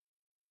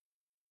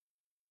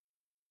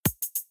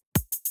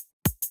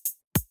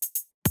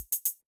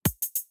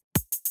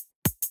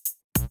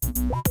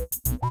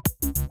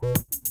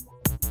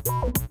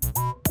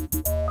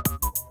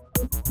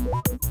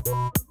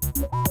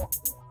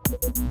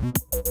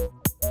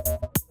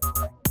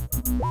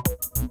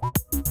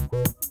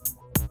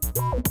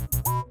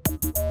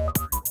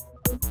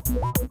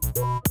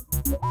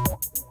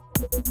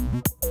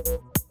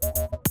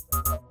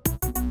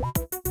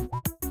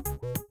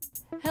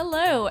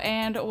Hello,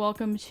 and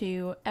welcome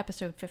to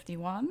episode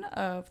 51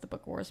 of the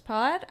Book Wars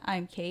Pod.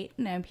 I'm Kate,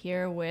 and I'm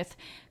here with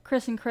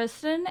Chris and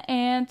Kristen,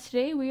 and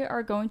today we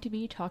are going to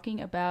be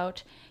talking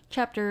about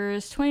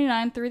chapters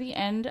 29 through the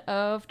end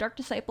of Dark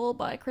Disciple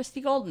by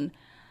Christie Golden,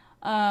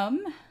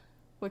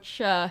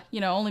 which,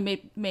 only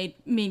made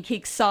me and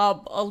Kate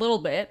sob a little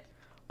bit.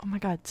 Oh my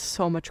god,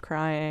 so much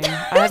crying.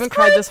 I haven't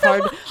cried this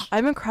hard. I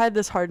haven't cried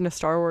this hard in a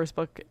Star Wars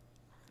book.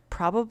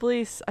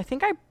 Probably, I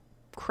think I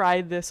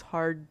cried this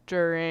hard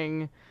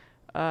during,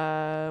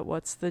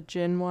 what's the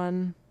Jin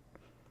one?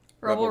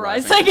 Rebel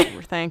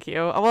Rising. Thank you.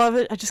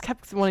 Well, I just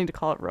kept wanting to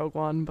call it Rogue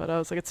One, but I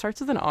was like, it starts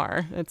with an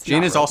R. It's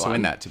Jin not is Rogue also One.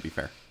 in that, to be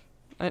fair.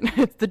 And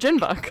it's the Jin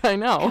book, I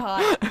know.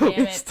 God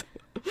damn it.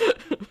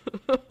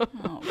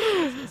 Oh,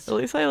 Jesus. At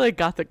least I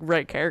got the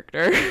right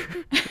character.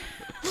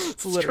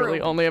 It's literally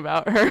true. only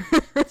about her.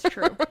 It's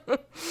true.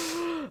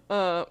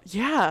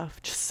 Yeah,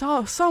 just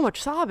so much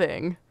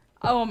sobbing.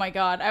 Oh my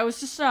god, I was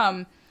just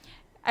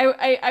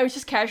I was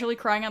just casually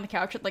crying on the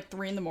couch at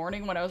 3 a.m.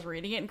 when I was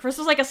reading it, and Chris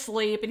was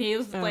asleep, and he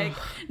was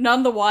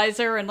none the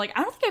wiser, and I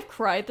don't think I've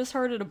cried this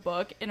hard at a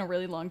book in a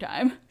really long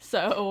time.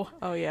 So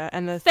Oh yeah,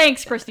 and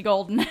thanks, Christie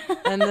Golden.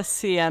 and the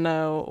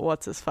Sienna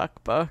what's his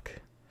fuck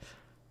book.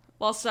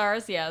 Lost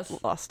Stars, yes.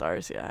 Lost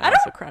Stars, yeah. I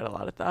also cried a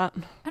lot at that.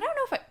 I don't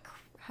know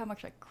how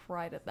much I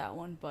cried at that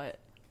one, but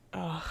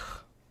Ugh.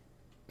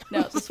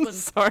 no, this one.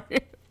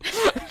 Sorry.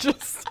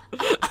 Just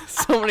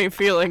so many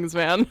feelings,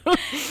 man.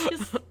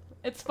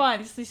 It's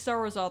fine. These Star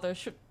Wars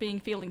authors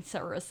feeling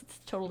serious. It's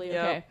totally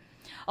Yep. okay.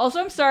 Also,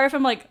 I'm sorry if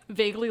I'm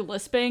vaguely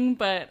lisping,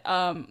 but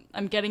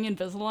I'm getting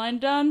Invisalign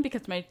done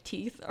because my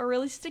teeth are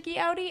really sticky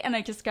outy, and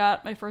I just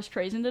got my first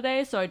Trazyn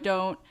today,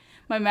 so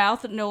my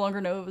mouth no longer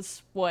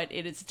knows what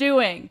it is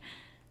doing.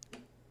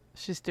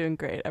 She's doing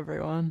great,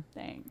 everyone.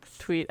 Thanks.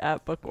 Tweet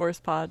at Book Wars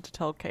Pod to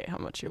tell Kate how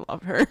much you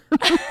love her.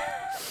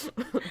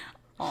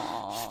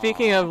 Aww.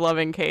 Speaking of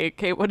loving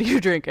Kate, what are you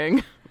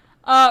drinking?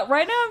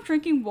 Right now I'm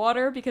drinking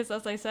water because,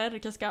 as I said, I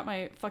just got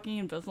my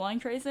fucking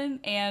Invisalign Trazyn,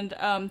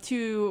 and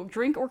to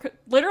drink or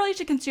literally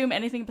to consume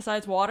anything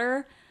besides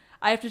water,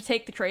 I have to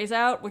take the trays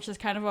out, which is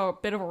kind of a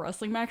bit of a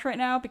wrestling match right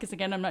now because,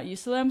 again, I'm not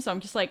used to them, so I'm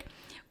just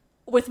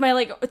with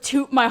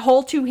my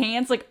whole two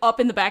hands up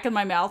in the back of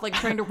my mouth,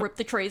 trying to rip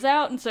the trays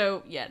out, and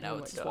so yeah, no,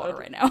 it's just water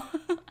right now.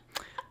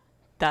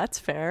 That's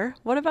fair.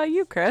 What about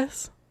you,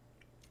 Chris?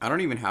 I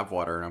don't even have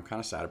water, and I'm kind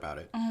of sad about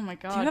it. Oh my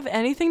god. Do you have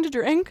anything to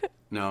drink?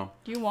 No.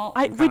 Do you want?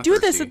 We do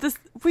this at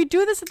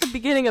the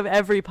beginning of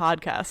every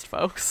podcast,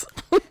 folks.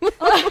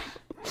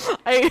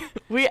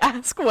 We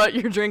ask what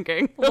you're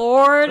drinking.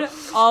 Lord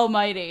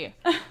Almighty.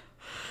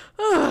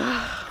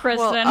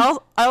 Kristen.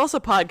 Well, I also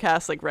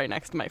podcast right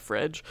next to my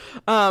fridge.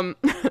 I'm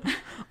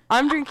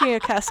drinking a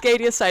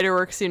Cascadia Cider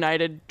Works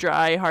United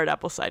dry hard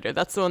apple cider.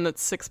 That's the one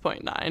that's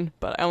 6.9,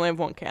 but I only have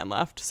one can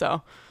left,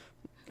 so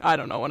I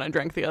don't know when I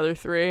drank the other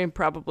three.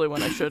 Probably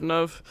when I shouldn't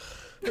have.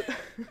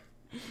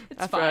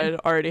 After fine. I'd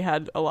already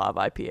had a lot of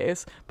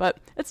IPAs. But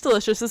it's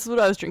delicious. This is what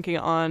I was drinking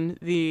on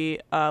the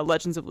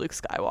Legends of Luke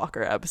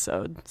Skywalker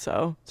episode.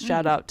 So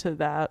shout out to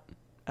that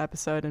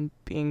episode and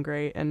being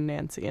great, and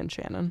Nancy and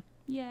Shannon.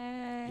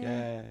 Yay.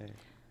 Yay.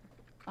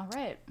 All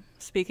right.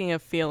 Speaking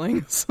of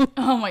feelings.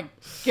 Oh my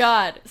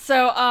god.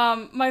 So,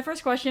 my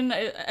first question,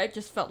 I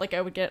just felt like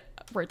I would get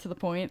right to the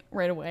point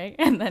right away,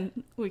 and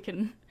then we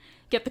can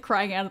get the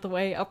crying out of the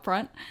way up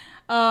front.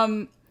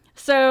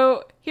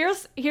 So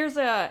here's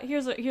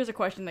a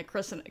question that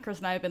Chris and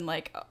I have been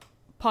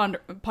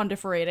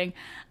pondiferating.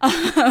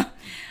 Now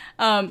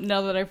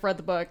that I've read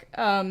the book,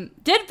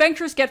 did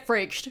Ventress get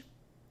freaked?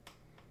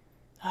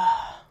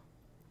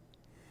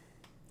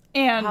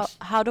 And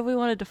How do we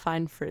want to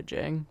define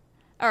fridging?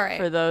 all right.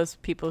 For those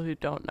people who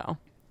don't know.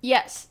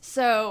 Yes.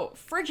 So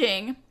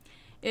fridging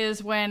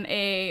is when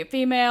a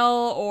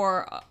female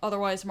or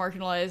otherwise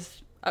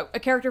marginalized, a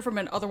character from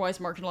an otherwise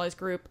marginalized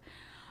group,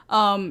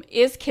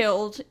 is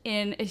killed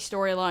in a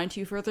storyline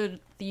to further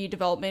the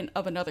development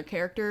of another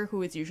character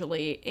who is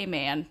usually a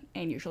man,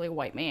 and usually a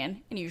white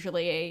man, and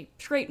usually a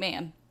straight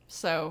man.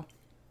 So,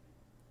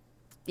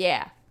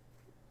 yeah.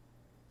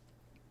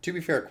 To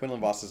be fair, Quinlan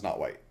Voss is not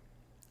white.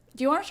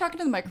 Do you want to talk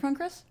into the microphone,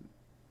 Chris?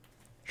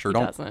 Sure He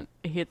don't. doesn't.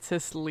 It's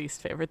his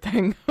least favorite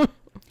thing.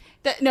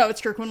 No, it's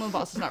true. Quinlan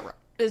Voss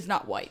is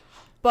not white,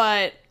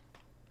 but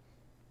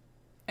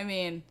I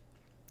mean,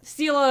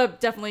 Stella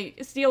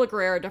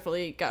Guerrera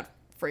definitely got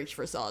freaked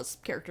for Saw's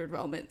character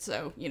development.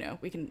 So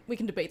we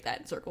can debate that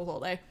in circles all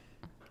day.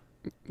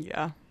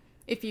 Yeah.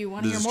 If you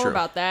want to This hear is more true.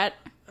 about that.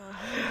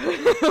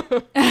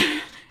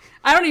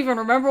 I don't even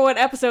remember what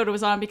episode it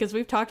was on because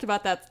we've talked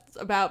about that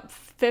about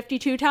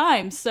 52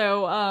 times.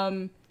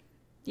 So,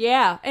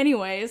 yeah.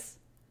 Anyways,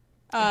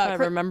 If I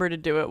remember to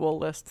do it, we'll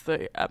list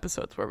the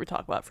episodes where we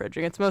talk about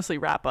fridging. It's mostly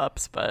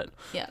wrap-ups, but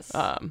Yes.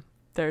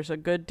 there's a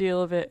good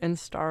deal of it in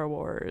Star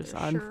Wars, Sure.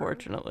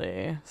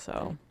 unfortunately.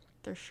 So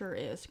There sure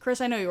is.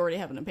 Chris, I know you already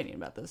have an opinion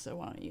about this, so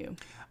why don't you?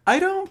 I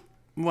don't.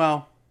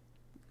 Well,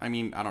 I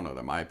mean, I don't know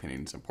that my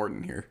opinion's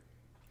important here.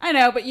 I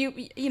know, but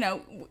you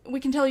know, we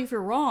can tell you if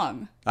you're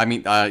wrong. I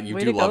mean, you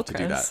way do to love go, to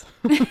do Chris.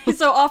 that.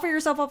 So offer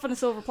yourself up on a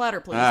silver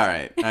platter, please. All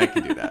right, I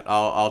can do that.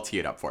 I'll tee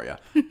it up for you.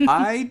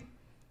 I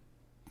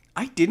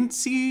didn't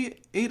see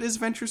it as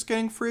Ventress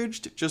getting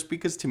fridged, just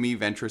because to me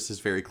Ventress is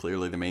very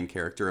clearly the main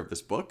character of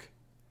this book,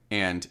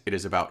 and it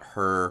is about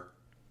her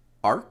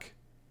arc,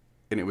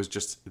 and it was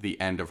just the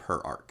end of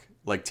her arc.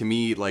 Like, to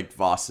me, like,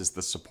 Voss is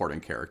the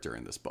supporting character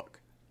in this book.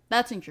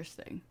 That's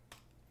interesting.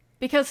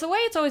 Because the way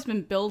it's always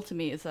been billed to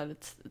me is that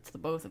it's the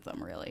both of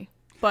them, really.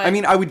 But I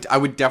mean, I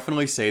would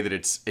definitely say that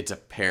it's a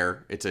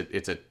pair. It's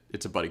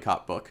a buddy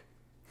cop book.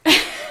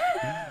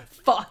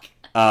 fuck.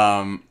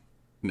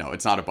 No,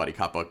 it's not a buddy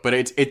cop book, but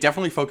it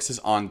definitely focuses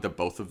on the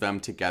both of them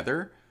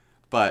together.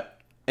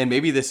 And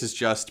maybe this is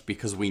just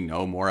because we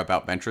know more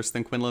about Ventress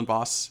than Quinlan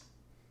Voss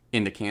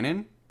in the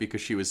canon,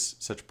 because she was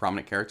such a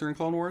prominent character in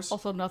Clone Wars.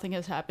 Also, nothing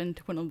has happened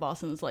to Quinlan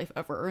Voss in his life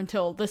ever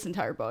until this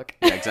entire book.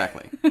 Yeah,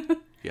 exactly.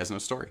 He has no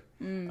story.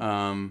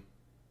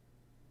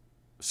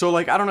 So,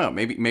 like, I don't know.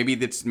 Maybe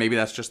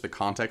that's just the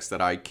context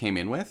that I came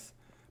in with,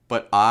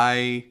 but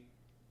I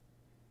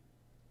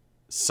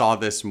saw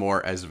this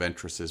more as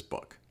Ventress's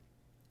book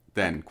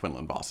than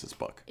Quinlan Voss's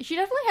book. She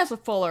definitely has a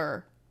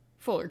fuller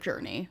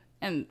journey,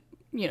 and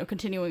you know,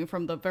 continuing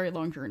from the very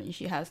long journey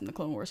she has in the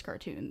Clone Wars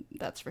cartoon,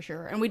 that's for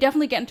sure. And we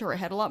definitely get into her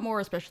head a lot more,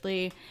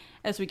 especially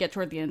as we get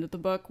toward the end of the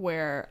book,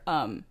 where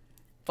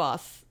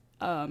Voss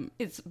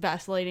is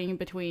vacillating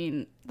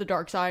between the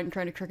dark side and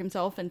trying to trick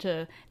himself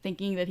into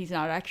thinking that he's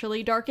not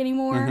actually dark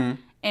anymore.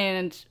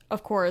 And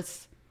of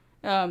course,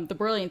 the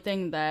brilliant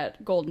thing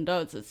that Golden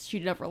does is she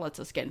never lets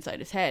us get inside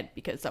his head,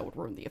 because that would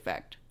ruin the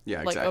effect.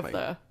 Yeah, like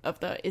exactly. of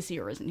the is he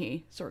or isn't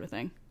he sort of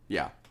thing.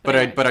 Yeah, But but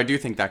anyway. I do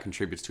think that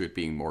contributes to it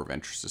being more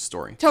Ventress's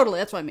story. Totally,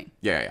 that's what I mean.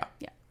 Yeah.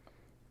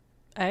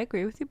 I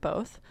agree with you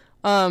both.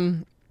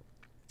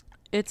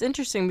 It's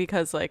interesting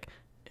because, like,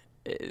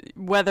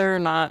 whether or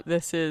not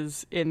this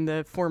is in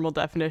the formal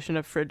definition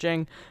of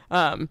fridging,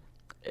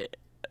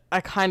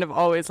 I kind of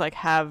always, like,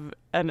 have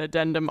an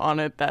addendum on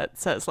it that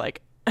says,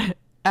 like,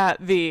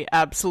 at the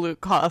absolute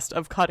cost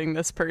of cutting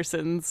this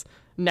person's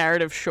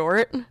narrative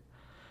short.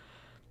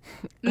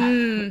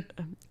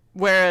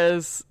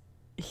 Whereas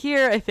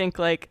here, I think,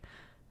 like,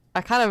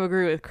 I kind of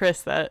agree with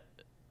Chris that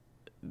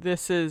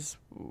this is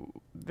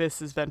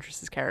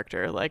Ventress's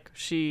character. Like,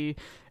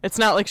 it's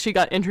not like she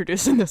got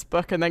introduced in this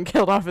book and then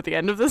killed off at the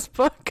end of this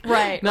book.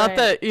 Right. Not right.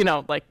 that, you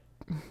know, like,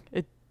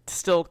 it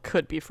still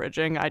could be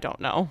fridging. I don't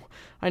know.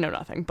 I know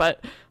nothing.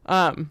 But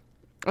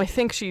I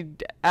think she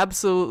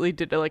absolutely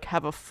did, like,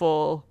 have a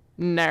full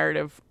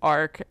narrative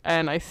arc.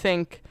 And I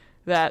think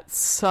that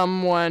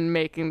someone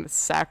making the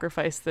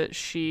sacrifice that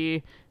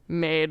she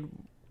made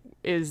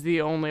is the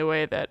only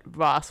way that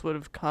Voss would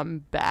have come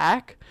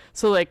back.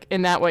 So, like,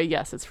 in that way,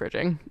 yes, it's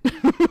fridging.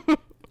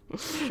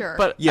 Sure.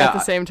 But Yeah. at the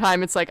same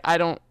time, it's like, I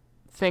don't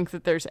think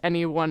that there's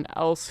anyone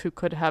else who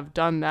could have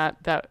done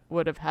that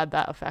would have had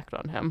that effect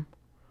on him.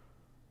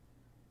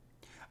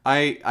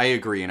 I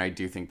agree, and I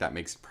do think that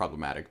makes it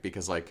problematic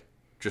because, like,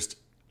 just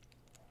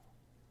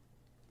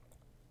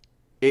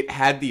it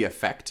had the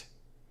effect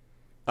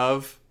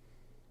of,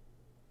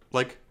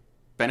 like,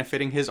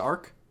 benefiting his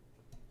arc,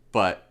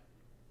 but,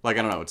 like,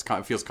 I don't know,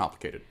 it feels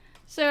complicated.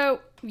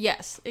 So,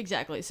 yes,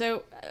 exactly.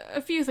 So,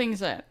 a few things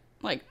that,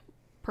 like,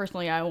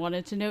 personally I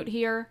wanted to note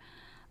here.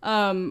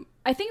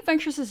 I think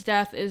Ventress's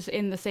death is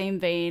in the same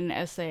vein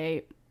as,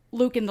 say,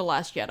 Luke in The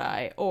Last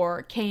Jedi,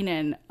 or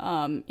Kanan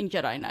in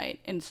Jedi Knight,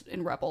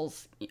 in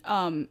Rebels.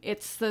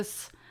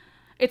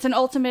 It's an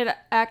ultimate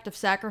act of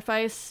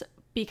sacrifice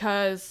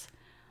because,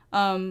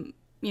 you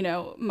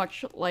know,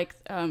 much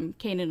like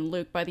Kanan and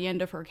Luke, by the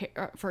end of her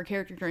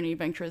character journey,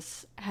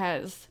 Ventress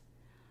has,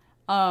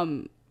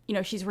 you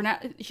know, she's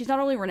not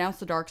only renounced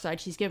the dark side,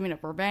 she's given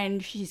up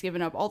revenge, she's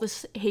given up all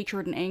this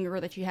hatred and anger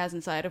that she has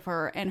inside of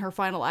her, and her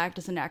final act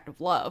is an act of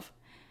love.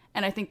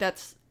 And I think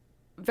that's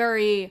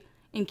very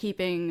in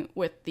keeping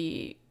with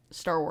the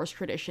Star Wars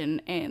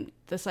tradition and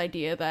this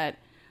idea that,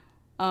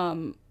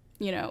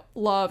 you know,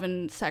 love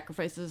and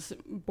sacrifices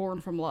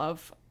born from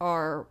love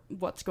are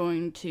what's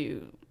going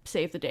to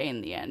save the day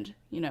in the end.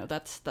 You know,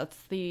 that's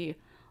the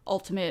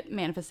ultimate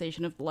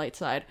manifestation of the light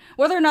side.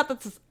 Whether or not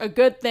that's a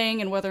good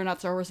thing and whether or not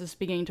Star Wars is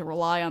beginning to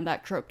rely on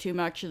that trope too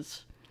much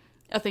is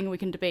a thing we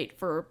can debate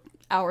for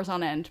hours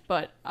on end,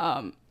 but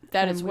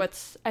that is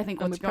what's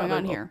going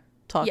on here.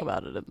 Talk Yeah.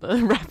 about it in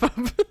the wrap up.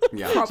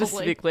 Yeah. Probably. Just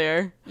to be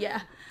clear.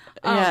 Yeah.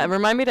 Yeah,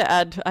 remind me to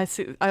add. I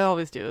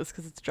always do this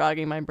because it's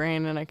jogging my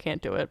brain and I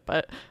can't do it.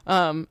 But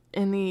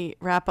in the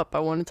wrap up, I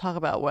want to talk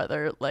about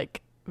whether,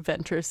 like,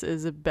 Ventress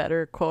is a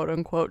better quote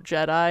unquote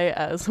Jedi,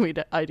 as we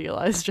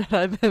idealize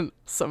Jedi, than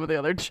some of the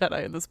other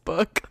Jedi in this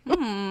book.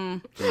 Yeah,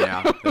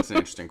 that's an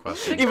interesting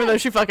question. Even though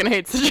she fucking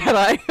hates the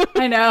Jedi.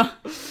 I know.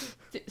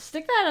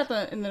 Stick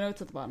that in the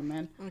notes at the bottom,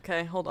 man.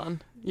 Okay, hold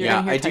on. You're Yeah,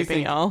 gonna hear I do typing,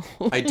 think y'all.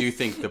 I do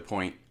think the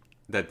point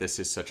that this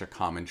is such a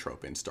common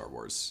trope in Star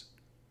Wars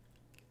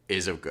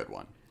is a good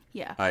one.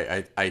 Yeah.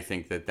 I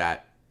think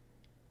that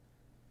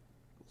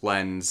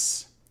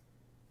lends.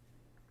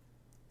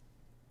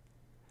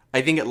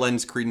 I think it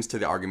lends credence to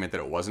the argument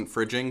that it wasn't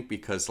fridging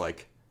because,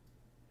 like,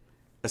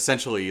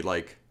 essentially,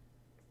 like,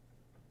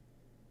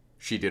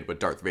 she did what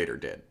Darth Vader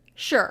did.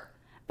 Sure.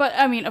 But,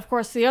 I mean, of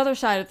course, the other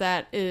side of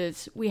that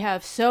is we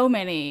have so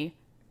many,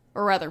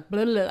 or rather,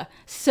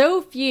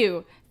 so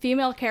few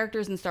female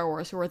characters in Star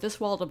Wars who are this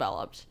well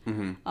developed.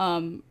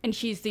 Mm-hmm. And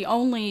she's the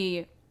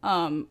only,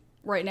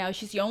 right now,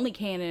 she's the only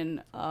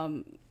canon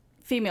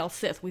female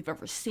Sith we've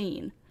ever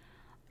seen.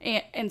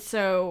 And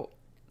so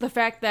the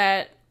fact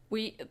that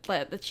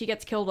that she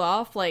gets killed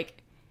off,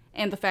 like,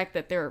 and the fact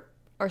that there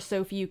are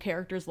so few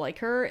characters like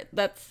her,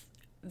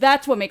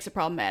 that's what makes it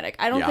problematic.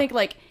 I don't think,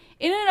 like,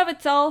 in and of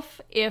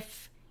itself,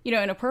 if, you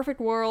know, in a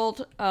perfect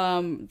world,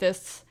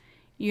 this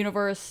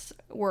universe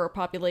were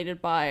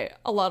populated by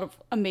a lot of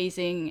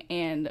amazing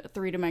and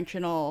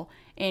three-dimensional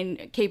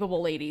and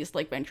capable ladies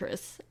like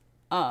Ventress,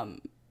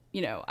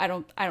 you know, I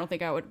don't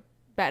think I would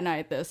bat an eye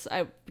at this.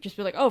 I would just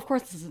be like, oh, of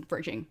course this isn't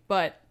fridging,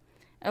 but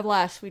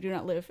alas, we do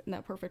not live in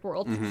that perfect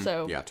world. Mm-hmm.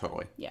 So yeah,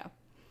 totally. Yeah.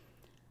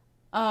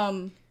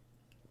 Yeah,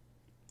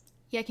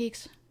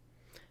 Keeks.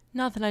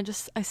 Nothing.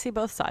 I see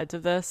both sides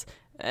of this,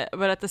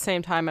 but at the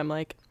same time, I'm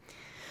like,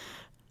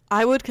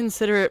 I would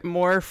consider it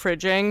more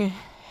fridging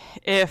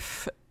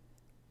if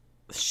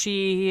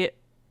she,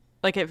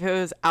 like, if it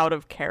was out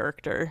of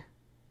character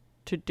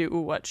to do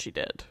what she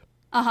did.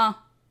 Uh-huh.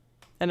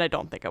 And I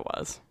don't think it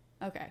was.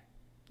 Okay.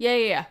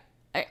 Yeah.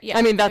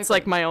 I mean, that's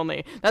like my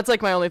only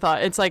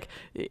thought. It's like,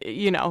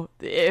 you know,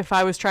 if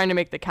I was trying to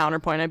make the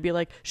counterpoint, I'd be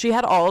like, she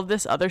had all of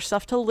this other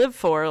stuff to live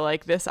for.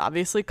 Like, this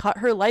obviously cut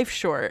her life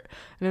short.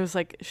 And it was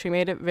like, she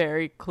made it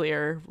very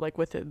clear, like,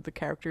 with the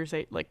characters,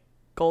 like,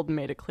 Golden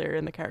made it clear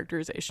in the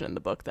characterization in the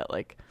book that,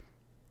 like,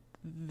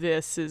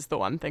 this is the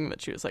one thing that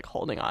she was, like,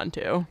 holding on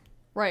to.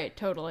 Right,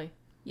 totally.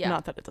 Yeah.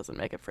 Not that it doesn't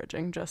make it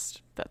fridging,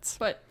 just that's...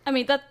 But, I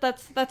mean,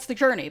 that's the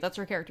journey. That's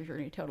her character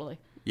journey, totally.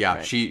 Yeah,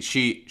 Right.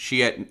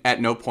 she at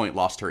no point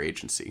lost her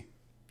agency.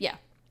 Yeah.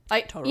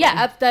 Totally.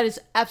 Yeah, that is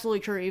absolutely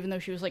true, even though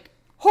she was, like,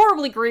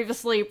 horribly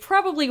grievously,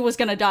 probably was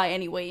gonna die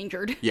anyway,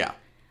 injured. Yeah.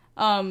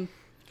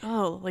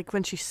 Oh, like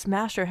when she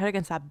smashed her head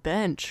against that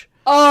bench.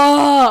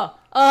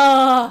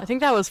 I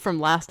think that was from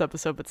last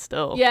episode, but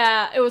still.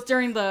 Yeah, it was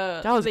during the...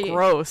 That was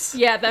gross.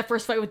 Yeah, that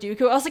first fight with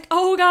Dooku. I was like,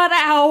 oh god,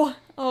 ow!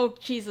 Oh,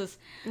 Jesus.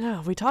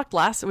 No, we talked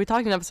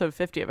in episode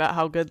 50 about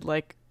how good,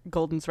 like,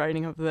 Golden's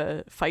writing of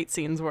the fight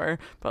scenes were,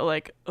 but,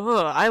 like,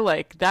 I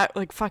like that,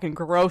 like, fucking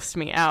grossed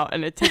me out,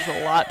 and it takes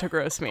a lot to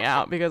gross me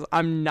out because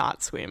I'm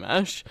not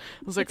squeamish.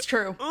 I was like, It's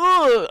true.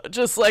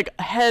 Just like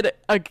head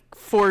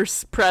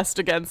force pressed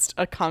against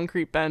a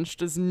concrete bench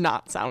does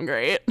not sound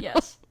great.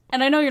 Yes.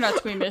 And I know you're not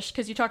squeamish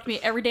because you talk to me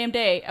every damn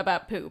day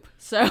about poop,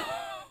 so...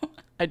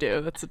 I do.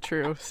 That's a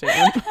true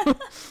statement.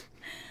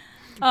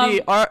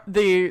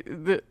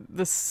 The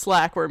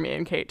Slack where me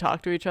and Kate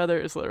talk to each other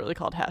is literally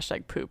called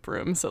 #poop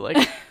room. So,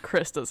 like,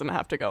 Chris doesn't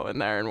have to go in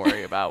there and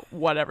worry about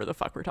whatever the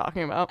fuck we're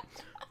talking about.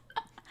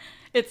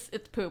 It's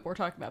poop. We're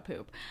talking about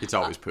poop. It's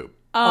always poop.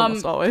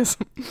 Almost always.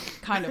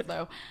 Kind of,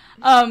 though.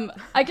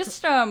 I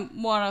just want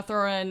to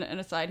throw in an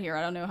aside here.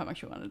 I don't know how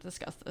much you want to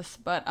discuss this,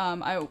 but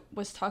I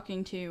was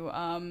talking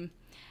to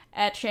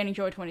at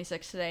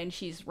ShanningJoy26 today, and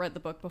she's read the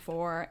book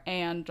before,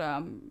 and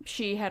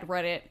she had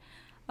read it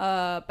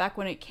back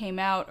when it came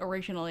out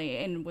originally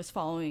and was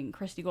following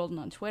Christy Golden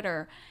on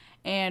Twitter.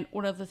 And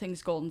one of the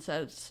things Golden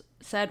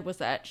said was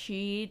that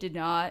she did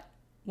not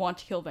want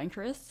to kill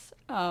Ventress,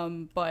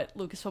 but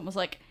Lucasfilm was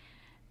like,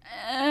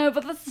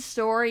 but that's the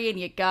story and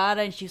you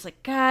gotta, and she was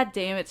like, god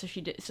damn it. So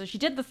she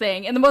did the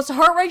thing in the most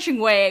heart-wrenching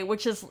way,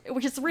 which is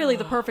really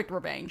the perfect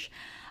revenge.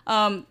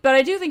 But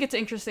I do think it's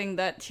interesting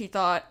that she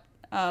thought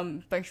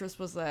Ventress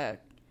was a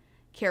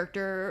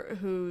character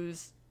who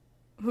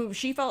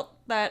she felt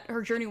that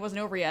her journey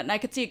wasn't over yet, and I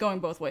could see it going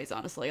both ways,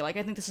 honestly. Like,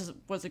 I think this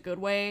was a good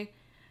way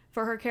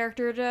for her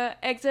character to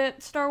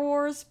exit Star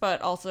Wars,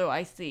 but also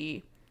I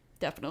see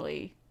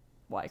definitely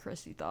why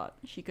Christy thought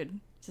she could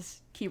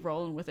just keep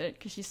rolling with it,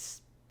 because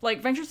she's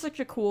like, Venture's such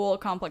a cool,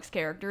 complex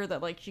character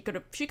that, like, she's kind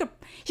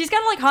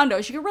of like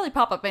Hondo. She could really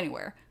pop up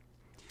anywhere.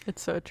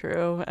 It's so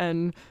true,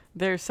 and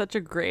there's such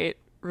a great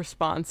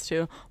response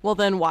to, well,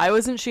 then why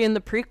wasn't she in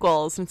the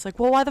prequels? And it's like,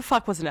 well, why the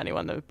fuck wasn't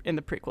anyone in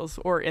the prequels?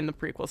 Or in the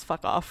prequels?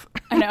 Fuck off.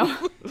 I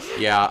know.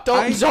 Yeah.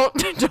 Don't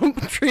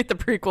treat the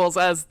prequels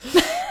as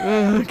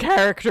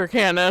character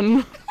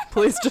canon.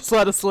 Please just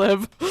let us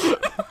live.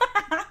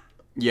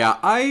 Yeah,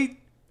 I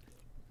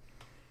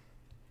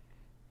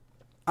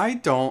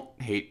don't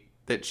hate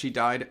that she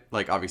died.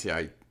 Like,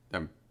 obviously,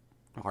 I'm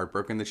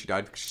heartbroken that she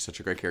died because she's such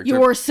a great character. You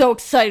were so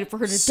excited for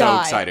her to die. So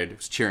excited. I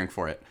was cheering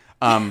for it.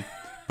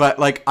 But,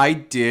 like, I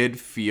did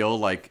feel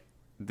like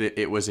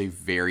it was a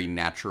very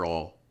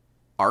natural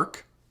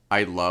arc.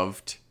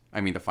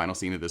 The final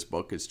scene of this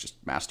book is just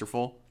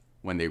masterful.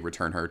 when they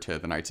return her to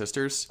the Night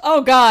Sisters.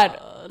 Oh god.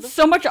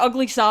 So much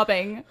ugly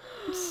sobbing.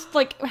 It's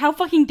like, how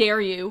fucking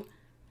dare you?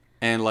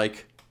 And,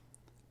 like,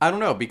 I don't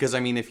know, because, I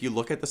mean, if you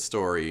look at the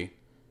story,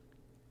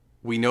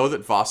 we know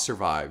that Voss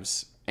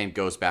survives and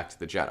goes back to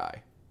the Jedi.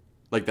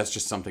 Like, that's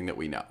just something that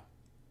we know.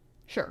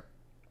 Sure.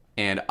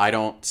 And I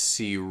don't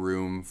see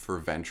room for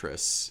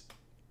Ventress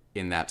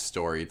in that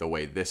story the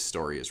way this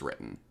story is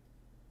written.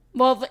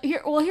 Well,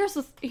 here's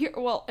the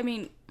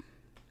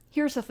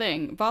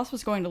thing. Voss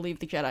was going to leave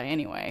the Jedi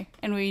anyway,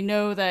 and we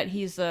know that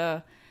he's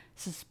a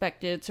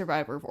suspected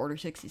survivor of Order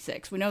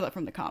 66. We know that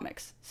from the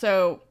comics.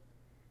 So,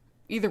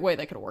 either way,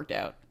 that could have worked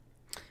out.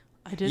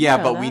 I didn't Yeah,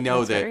 know but that. we know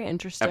That's that very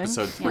interesting.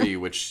 episode 3,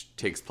 which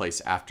takes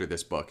place after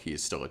this book, he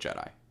is still a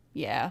Jedi.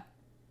 Yeah.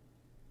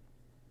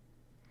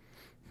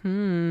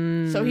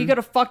 So he could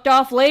have fucked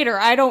off later.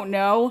 I don't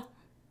know.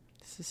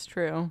 This is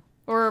true.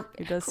 Or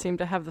He does seem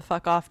to have the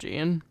fuck off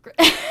gene.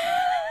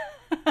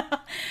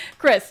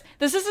 Chris,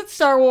 this isn't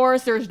Star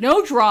Wars. There's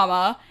no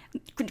drama.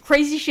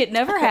 Crazy shit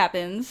never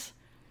happens.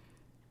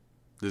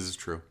 This is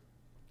true.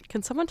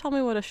 Can someone tell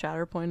me what a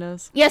Shatterpoint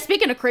is? Yeah,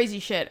 speaking of crazy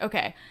shit.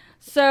 Okay.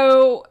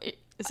 So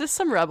Is this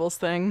some Rebels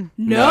thing?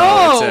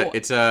 no,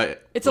 it's a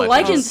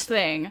Legends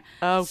thing.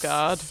 Oh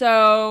god.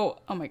 So,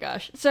 oh my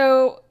gosh.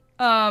 So,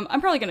 I'm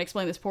probably going to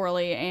explain this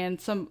poorly,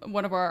 and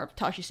one of our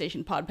Tashi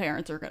Station pod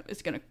parents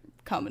is going to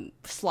come and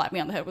slap me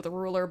on the head with a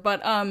ruler.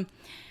 But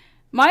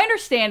my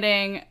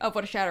understanding of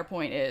what a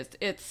Shatterpoint is,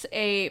 it's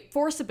a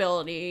force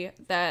ability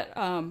that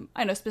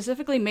I know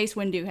specifically Mace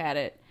Windu had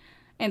it,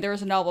 and there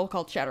was a novel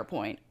called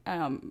Shatterpoint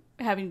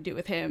having to do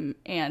with him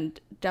and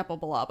Depa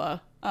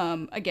Billaba,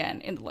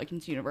 again in the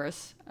Legends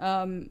universe,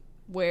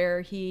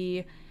 where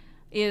he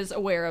is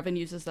aware of and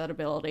uses that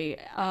ability.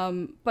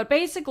 But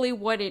basically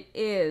what it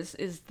is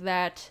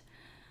that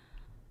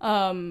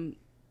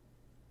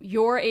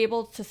you're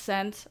able to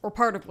sense, or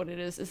part of what it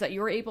is that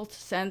you're able to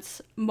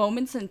sense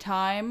moments in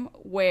time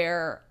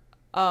where,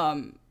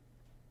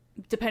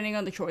 depending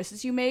on the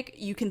choices you make,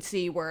 you can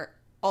see where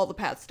all the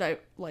paths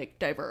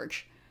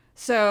diverge.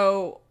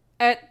 So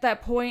at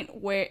that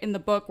point where in the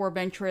book where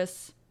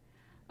Ventress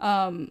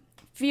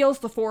feels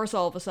the Force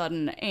all of a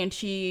sudden, and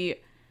she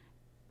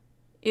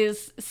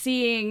is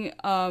seeing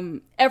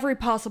every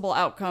possible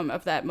outcome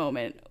of that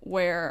moment,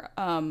 where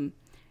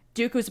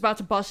Dooku's about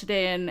to bust it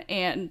in,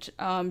 and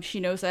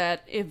she knows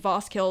that if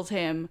Voss kills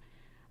him,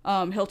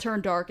 he'll turn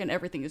dark and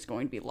everything is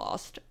going to be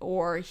lost,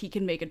 or he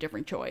can make a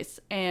different choice.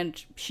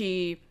 And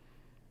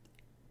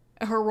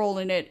her role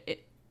in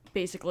it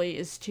basically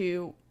is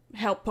to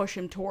help push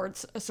him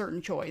towards a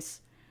certain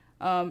choice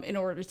in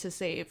order to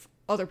save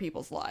other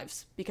people's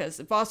lives. Because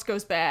if Voss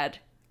goes bad,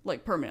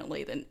 like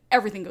permanently, then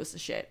everything goes to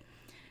shit.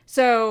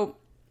 So,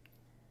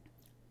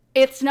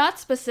 it's not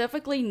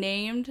specifically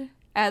named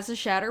as a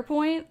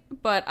Shatterpoint,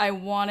 but I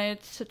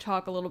wanted to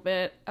talk a little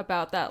bit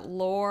about that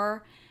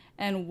lore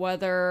and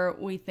whether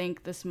we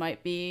think this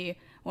might be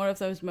one of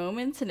those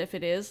moments, and if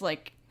it is,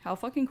 like, how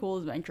fucking cool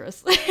is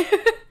Ventress?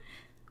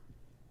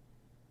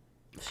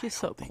 She's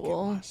so think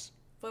cool. it was.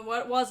 But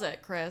what was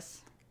it,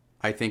 Chris?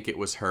 I think it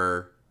was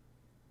her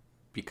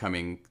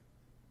becoming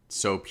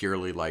so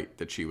purely light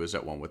that she was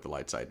at one with the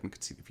light side and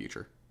could see the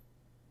future.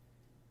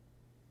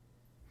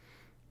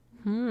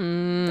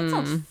 That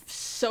sounds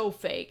so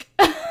fake.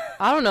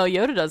 I don't know.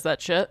 Yoda does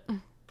that shit.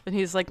 And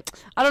he's like,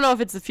 I don't know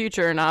if it's the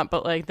future or not,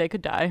 but like they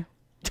could die.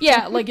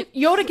 Yeah, like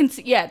Yoda can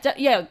see. Yeah,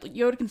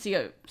 Yoda can see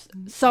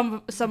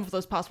some of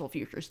those possible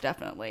futures,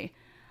 definitely.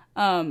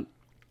 But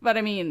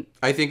I mean,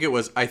 I think it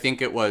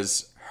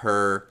was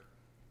her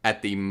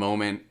at the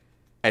moment,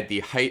 at the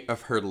height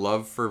of her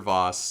love for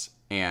Voss,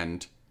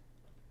 and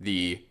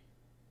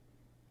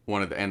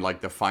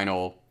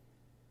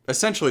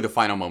essentially the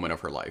final moment of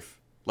her life,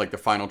 like the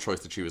final choice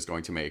that she was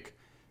going to make.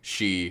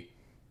 She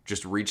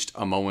just reached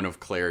a moment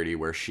of clarity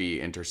where she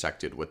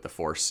intersected with the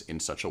Force in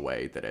such a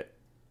way that it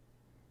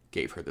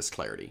gave her this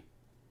clarity.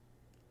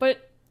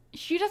 but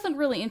she doesn't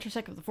really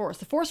intersect with the Force.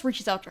 The Force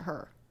reaches out to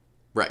her.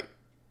 Right.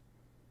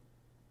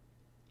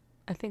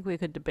 I think we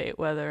could debate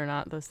whether or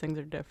not those things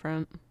are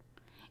different.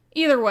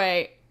 Either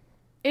way,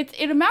 it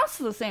amounts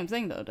to the same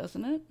thing, though,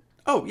 doesn't it?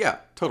 Oh yeah,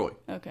 totally.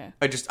 Okay.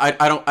 I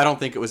don't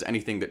think it was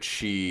anything that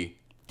she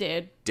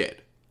Did.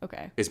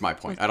 Okay. is my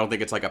point. I don't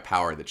think it's like a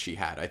power that she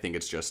had. I think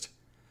it's just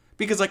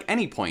because like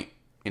any point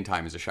in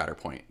time is a shatter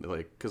point,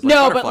 like because like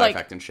No, but, butterfly like-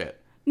 effect and shit.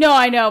 No,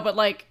 I know, but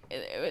like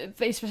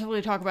they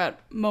specifically talk about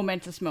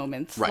momentous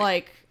moments. Right.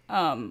 Like,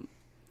 I'm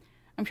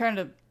trying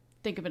to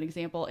think of an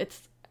example.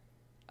 It's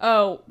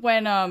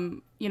when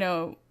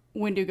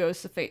Windu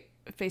goes to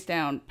face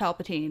down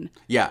Palpatine.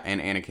 Yeah, and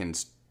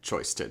Anakin's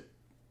choice to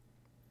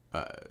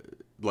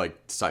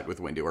side with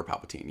Windu or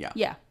Palpatine. Yeah.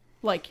 Yeah,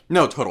 like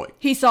No, totally.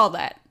 he saw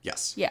that.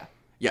 Yes. Yeah.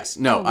 Yes.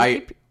 No,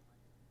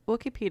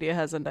 Wikipedia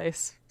has a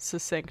nice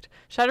succinct.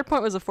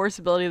 Shatterpoint was a force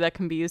ability that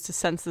can be used to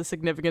sense the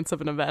significance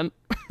of an event.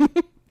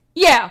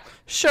 Yeah.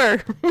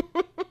 Sure.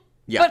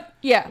 Yeah. But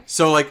yeah.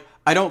 So like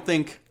I don't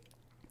think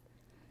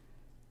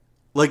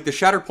Like, the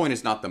shatter point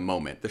is not the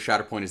moment. The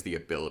shatter point is the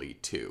ability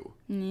to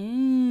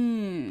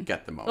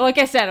get the moment. Like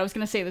I said, I was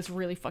gonna say this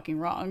really fucking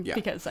wrong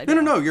because I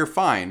no, you're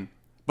fine.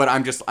 But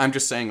I'm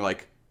just saying,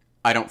 like,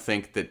 I don't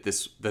think that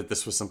this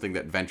was something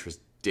that Ventress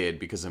did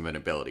because of an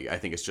ability. I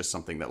think it's just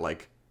something that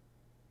like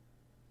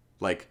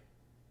it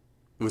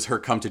was her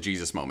come to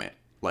Jesus moment.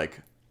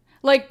 Like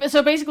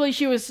so basically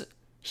she was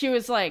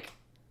like,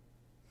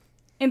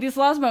 in these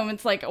last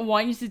moments, like,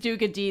 wanting to do a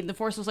good deed, and the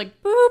Force was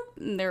like, boop,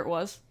 and there it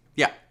was.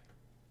 Yeah.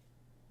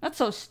 That's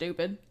so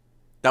stupid.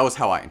 That was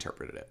how I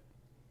interpreted it.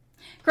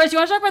 Chris, you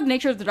want to talk about the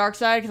nature of the dark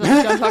side? Because I'm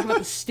just going to talk about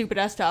this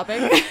stupid-ass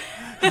topic.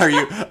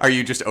 Are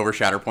you just over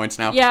shatter points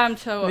now? Yeah, I'm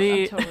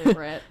totally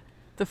over it.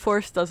 The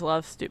Force does a lot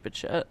of stupid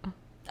shit.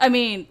 I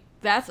mean,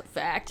 that's a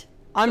fact.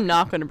 I'm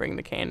not going to bring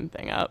the canon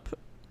thing up.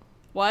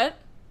 What?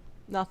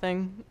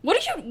 Nothing. What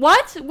did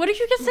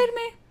you just say to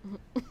me?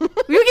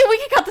 we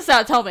can cut this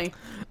out. Tell me.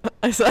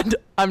 I said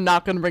I'm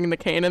not going to bring the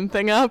canon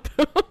thing up.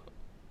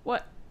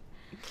 What?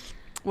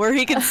 Where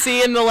he can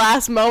see in the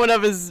last moment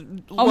of his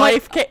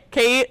life,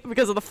 Kate,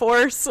 because of the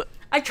Force.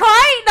 I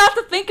try not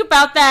to think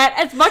about that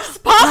as much as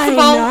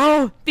possible. I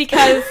know.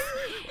 Because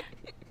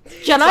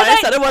Jedi Knight...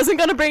 I said I wasn't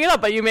going to bring it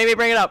up, but you made me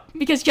bring it up.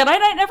 Because Jedi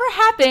Knight never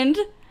happened,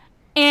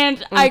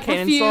 and I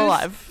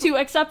refuse to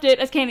accept it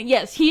as canon.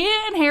 Yes, he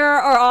and Hera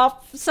are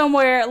off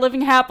somewhere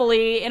living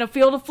happily in a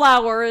field of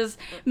flowers,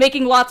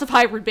 making lots of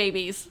hybrid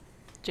babies.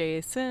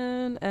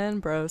 Jason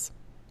and Bros.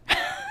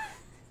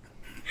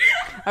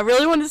 I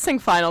really wanted to sing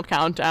Final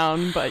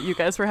Countdown, but you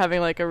guys were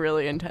having like a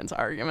really intense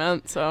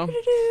argument, so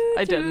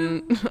I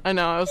didn't. I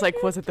know, I was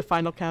like, was it the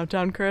Final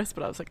Countdown, Chris?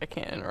 But I was like, I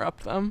can't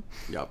interrupt them.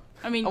 Yep.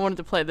 I mean, I wanted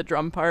to play the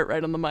drum part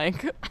right on the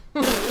mic.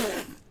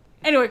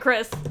 Anyway,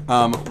 Chris.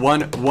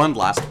 One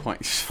last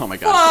point. Oh my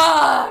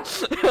god.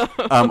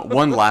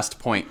 One last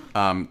point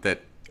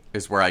that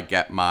is where I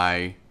get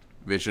my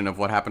vision of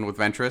what happened with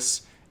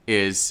Ventress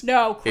is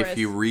no, Chris. If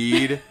you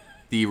read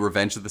the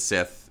Revenge of the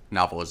Sith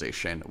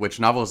novelization, which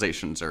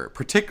novelizations are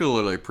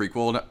particularly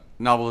prequel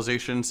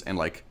novelizations, and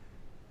like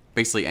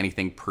basically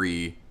anything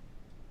pre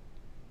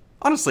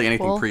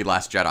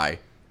Last Jedi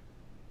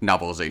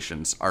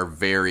novelizations are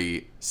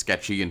very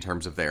sketchy in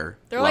terms of their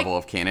level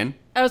of canon.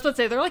 I was about to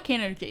say, they're like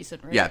canon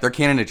adjacent, right? Yeah, they're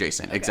canon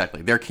adjacent, okay.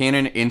 Exactly. They're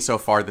canon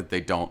insofar that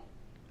they don't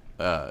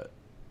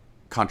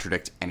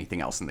contradict anything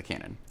else in the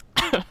canon.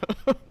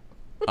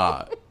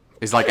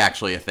 Is like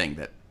actually a thing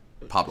that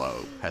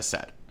Pablo has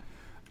said.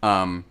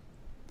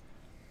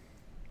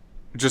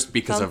 Just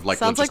because of like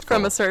sounds like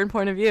from a certain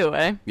point of view,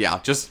 eh? Yeah,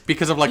 just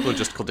because of like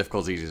logistical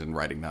difficulties in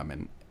writing them,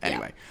 and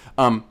anyway.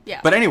 Yeah.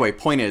 But anyway,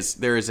 point is,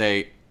 there is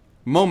a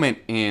moment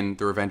in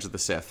the Revenge of the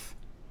Sith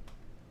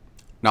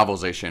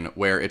novelization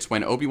where it's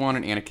when Obi-Wan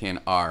and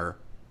Anakin are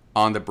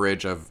on the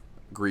bridge of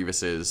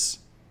Grievous's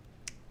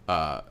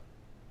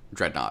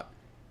dreadnought,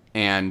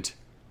 and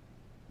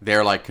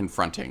they're like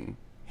confronting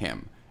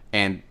him,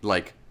 and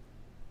like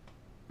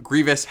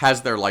Grievous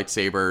has their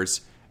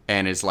lightsabers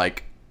and is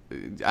like,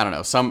 I don't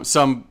know,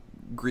 some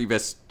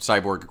Grievous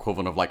cyborg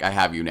equivalent of like, I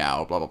have you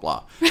now, blah blah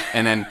blah.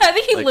 And then I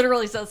think he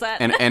literally says that.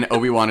 And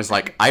Obi-Wan is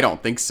like, I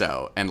don't think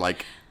so, and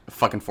like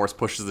fucking Force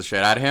pushes the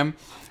shit out of him.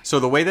 So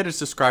the way that it's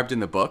described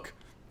in the book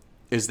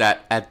is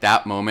that at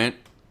that moment,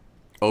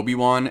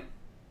 Obi-Wan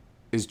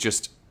is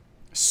just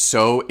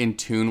so in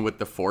tune with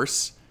the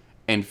Force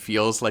and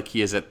feels like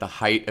he is at the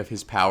height of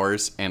his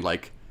powers and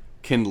like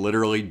can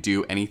literally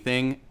do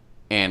anything,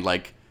 and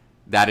like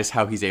that is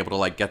how he's able to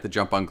like get the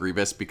jump on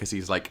Grievous, because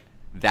he's like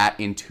that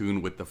in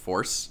tune with the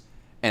Force,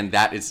 and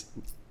that's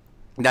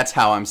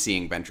how I'm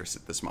seeing Ventress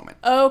at this moment.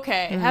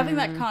 Okay, having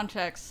that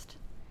context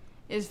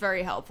is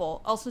very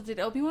helpful. Also, did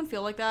Obi-Wan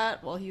feel like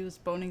that while he was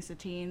boning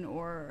Satine,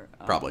 or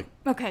Probably.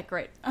 Okay,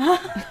 great.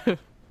 Kate,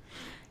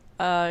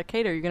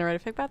 are you gonna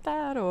write a fic about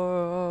that,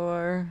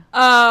 or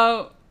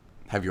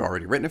have you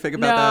already written a fic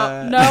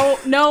about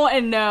that? No,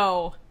 and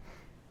no.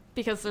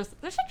 Because there's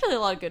actually a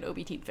lot of good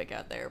Obi-Teen fic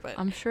out there, but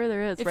I'm sure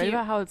there is. Write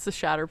about how it's the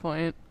shatter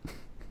point.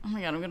 Oh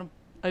my god,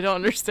 I don't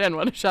understand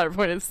what a shatter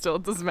point is still.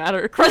 It doesn't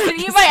matter. Kristen,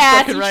 eat my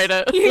ass. You write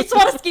it. You just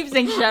want to keep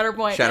saying shatter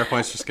point. Shatter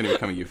point's just going to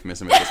become a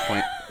euphemism at this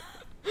point.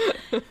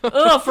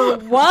 Ugh, for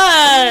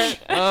what?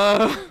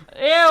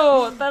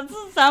 Ew, that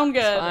doesn't sound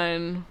good.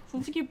 Fine.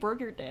 Sounds like you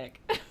broke your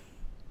dick.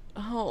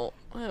 Oh,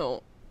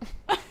 ew.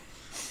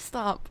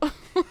 Stop.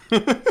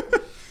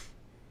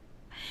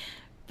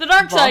 The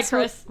dark side,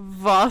 Chris.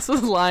 Voss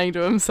was lying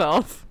to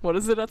himself. What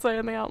is it that say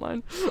in the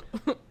outline?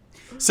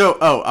 So,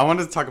 I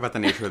wanted to talk about the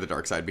nature of the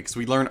dark side, because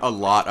we learn a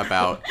lot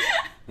about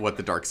what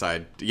the dark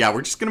side... Yeah,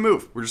 we're just going to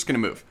move.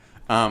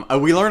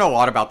 We learn a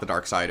lot about the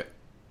dark side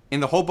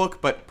in the whole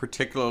book, but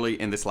particularly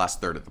in this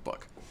last third of the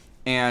book.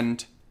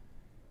 And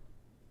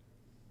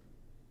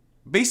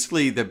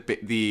basically,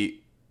 the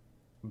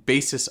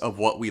basis of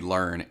what we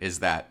learn is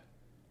that,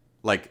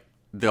 like,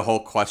 the whole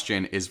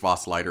question, is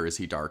Voss light or is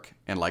he dark?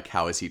 And, like,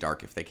 how is he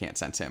dark if they can't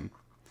sense him?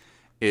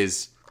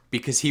 Is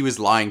because he was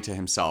lying to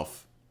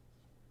himself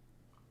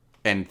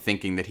and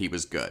thinking that he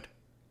was good,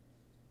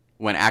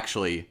 when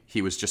actually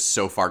he was just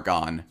so far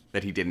gone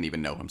that he didn't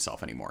even know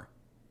himself anymore.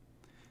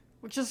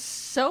 Which is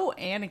so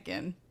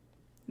Anakin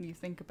when you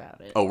think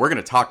about it. Oh, we're going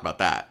to talk about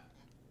that.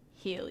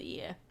 Hell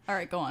yeah. All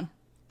right, go on.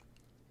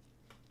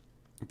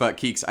 But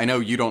Keeks, I know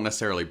you don't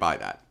necessarily buy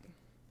that.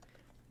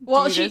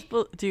 Well,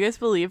 do you guys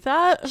believe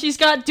that? she's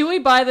got, do we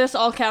buy this,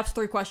 all caps,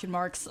 3 question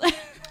marks.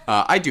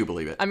 I do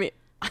believe it. I mean,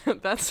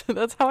 that's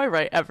how I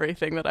write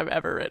everything that I've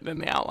ever written in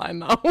the outline,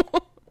 though.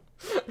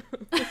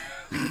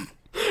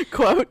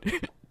 Quote,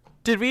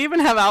 did we even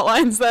have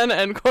outlines then?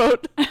 End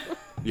quote.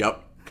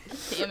 Yep.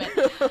 Damn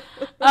it.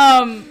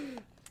 I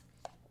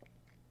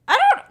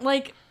don't,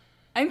 like,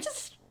 I'm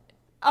just,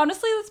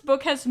 honestly, this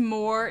book has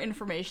more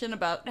information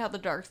about how the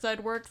dark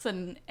side works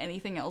than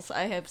anything else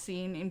I have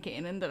seen in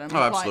canon that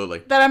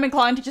I'm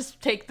inclined to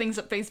just take things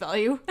at face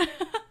value.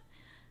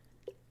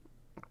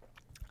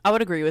 I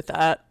would agree with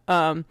that.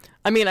 I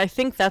mean, I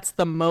think that's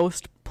the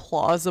most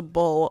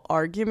plausible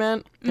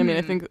argument. I mean,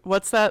 I think,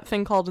 what's that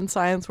thing called in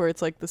science where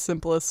it's like the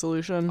simplest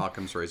solution?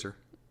 Occam's razor.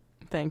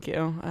 Thank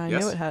you. I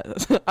Yes? knew it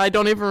has. I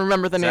don't even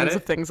remember the Is that names it?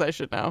 of things I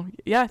should know.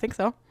 Yeah, I think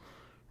so.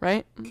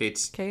 Right?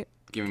 Kate's Kate?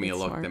 giving me a Kate's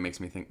look smart. that makes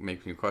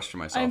me question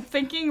myself. I'm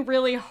thinking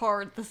really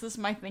hard. This is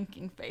my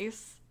thinking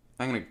face.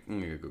 I'm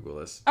gonna Google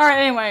this. All right,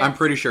 anyway. I'm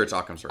pretty sure it's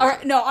Occam's razor. All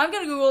right, no, I'm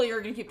gonna Google it.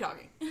 You're gonna keep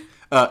talking.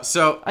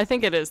 So I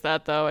think it is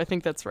that, though. I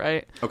think that's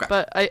right. Okay.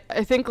 But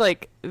I think,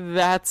 like,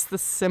 that's the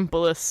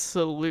simplest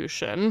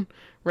solution,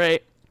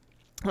 right?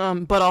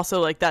 But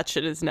also, like, that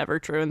shit is never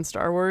true in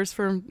Star Wars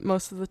for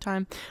most of the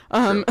time.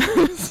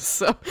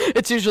 So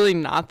it's usually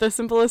not the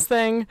simplest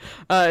thing.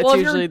 It's Well, if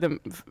usually you're-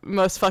 the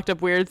most fucked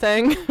up weird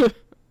thing.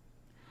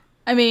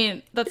 I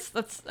mean,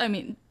 I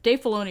mean,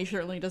 Dave Filoni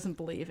certainly doesn't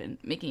believe in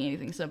making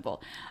anything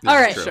simple. This All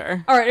is right, true.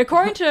 Sure. All right,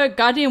 according to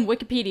goddamn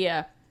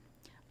Wikipedia,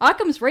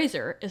 Occam's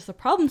razor is the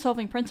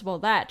problem-solving principle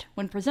that,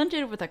 when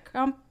presented with a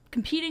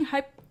competing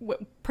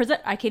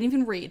I can't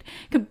even read.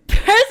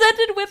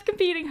 Presented with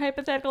competing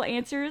hypothetical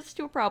answers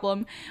to a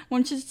problem,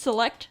 one should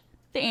select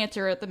the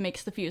answer that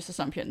makes the fewest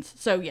assumptions.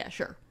 So yeah,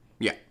 sure.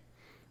 yeah.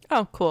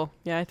 Oh, cool.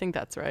 Yeah, I think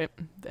that's right.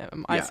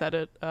 I Yeah. said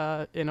it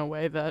in a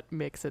way that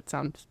makes it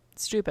sound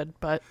stupid,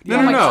 but No,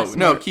 yeah, no, like, no, that's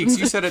no, smart. Keeks,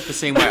 you said it the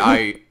same way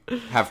I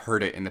have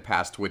heard it in the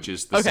past, which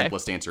is the Okay.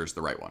 simplest answer is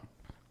the right one,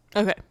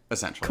 Okay.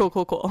 essentially.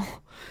 Cool.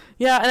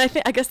 Yeah,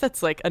 and I guess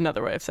that's like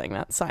another way of saying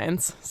that.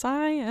 Science.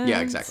 Yeah,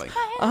 exactly.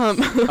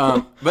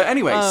 But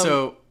anyway,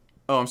 oh,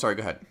 I'm sorry.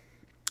 Go ahead.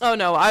 Oh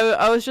no,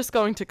 I was just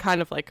going to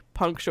kind of like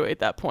punctuate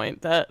that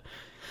point that,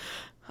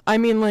 I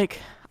mean, like,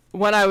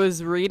 when I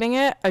was reading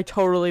it, I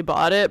totally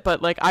bought it,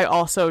 but like I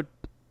also,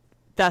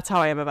 that's how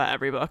I am about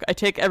every book. I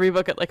take every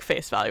book at like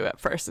face value at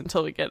first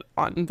until we get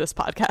on this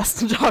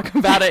podcast and talk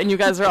about it, and you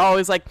guys are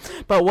always like,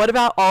 but what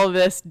about all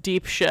this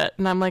deep shit?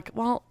 And I'm like,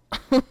 well,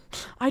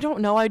 I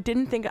don't know. I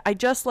didn't think, I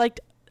just liked,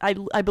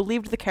 I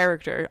believed the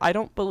character. I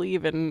don't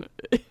believe in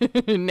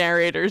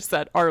narrators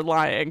that are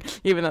lying,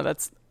 even though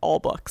that's all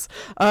books.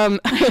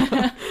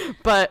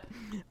 But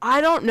I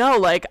don't know.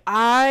 Like,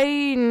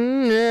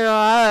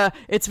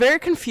 it's very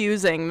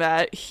confusing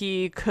that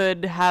he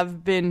could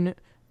have been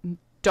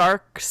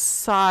dark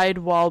side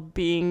while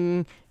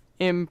being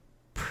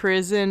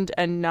imprisoned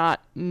and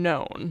not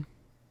known,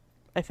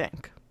 I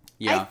think.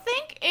 Yeah.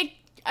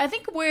 I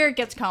think where it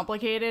gets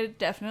complicated,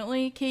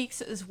 definitely,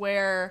 Keeks, is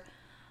where,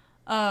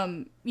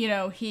 you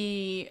know,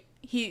 he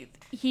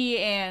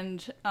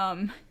and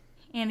Anakin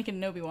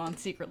and Obi-Wan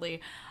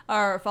secretly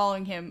are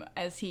following him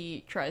as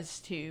he tries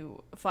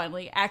to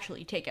finally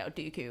actually take out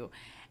Dooku.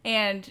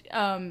 And,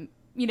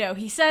 you know,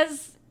 he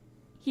says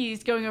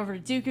he's going over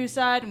to Dooku's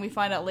side, and we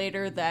find out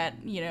later that,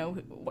 you know,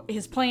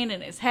 his plan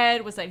in his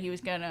head was that he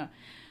was gonna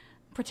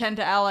pretend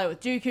to ally with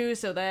Dooku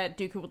so that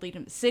Dooku would lead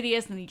him to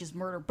Sidious, and then he just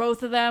murder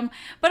both of them.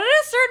 But at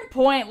a certain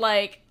point,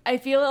 like, I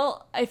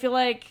feel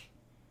like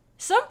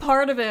some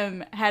part of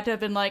him had to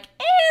have been like,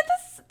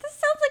 this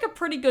sounds like a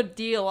pretty good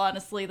deal,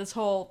 honestly, this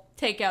whole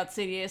take out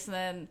Sidious and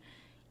then,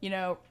 you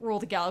know, rule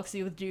the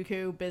galaxy with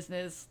Dooku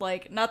business.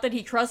 Like, not that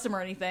he trusts him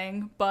or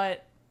anything,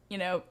 but, you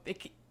know,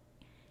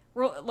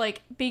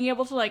 like, being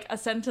able to, like,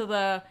 ascend to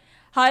the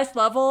highest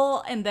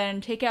level and then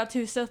take out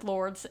 2 Sith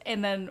Lords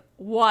and then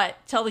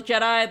tell the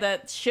Jedi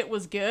that shit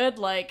was good?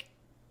 Like,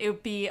 it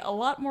would be a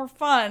lot more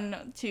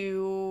fun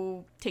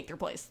to take their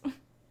place.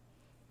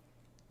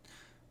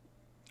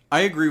 I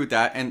agree with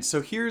that. And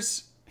so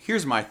here's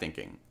my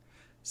thinking.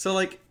 So,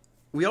 like,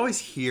 we always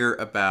hear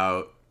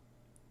about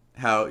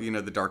how, you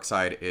know, the dark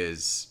side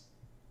is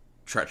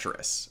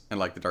treacherous and,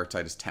 like, the dark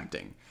side is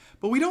tempting.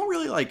 But we don't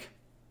really, like,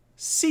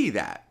 see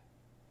that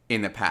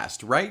in the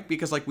past, right?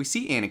 Because, like, we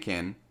see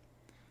Anakin,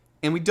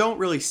 and we don't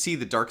really see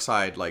the dark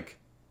side, like,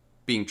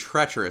 being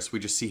treacherous. We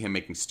just see him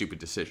making stupid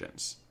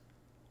decisions.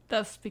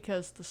 That's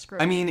because the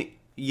script. I mean,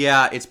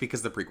 yeah, it's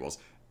because the prequels.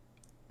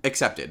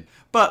 Accepted.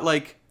 But,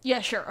 like...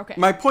 Yeah, sure, okay.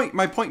 My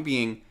point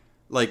being,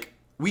 like,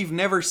 we've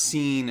never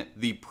seen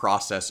the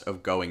process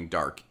of going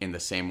dark in the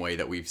same way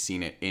that we've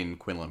seen it in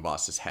Quinlan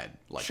Voss's head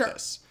like Sure.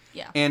 this.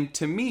 Yeah. And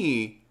to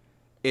me,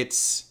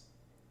 it's...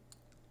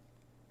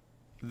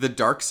 The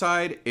dark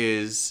side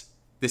is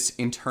this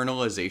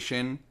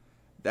internalization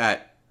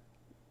that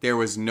there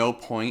was no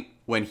point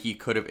when he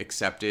could have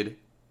accepted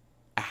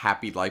a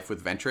happy life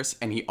with Ventress,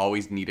 and he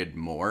always needed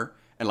more.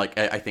 And like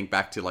I think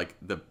back to like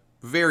the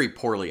very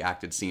poorly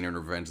acted scene in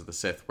Revenge of the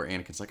Sith where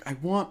Anakin's like, I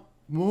want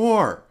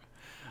more.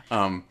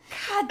 God,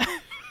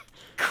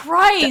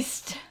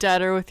 Christ.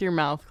 Deader with your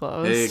mouth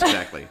closed.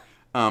 Exactly.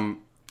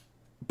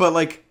 But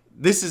like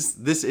this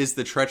is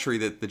the treachery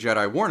that the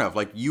Jedi warn of.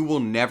 Like, you will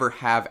never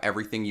have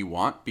everything you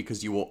want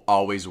because you will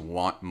always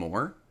want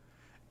more.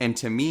 And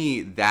to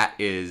me, that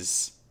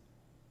is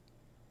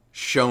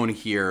shown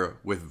here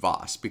with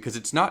Voss, because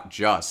it's not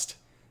just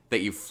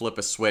that you flip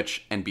a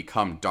switch and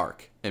become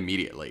dark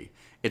immediately.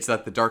 It's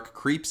that the dark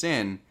creeps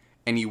in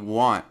and you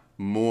want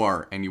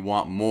more and you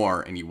want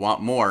more and you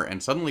want more,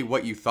 and suddenly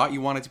what you thought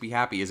you wanted to be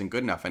happy isn't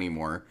good enough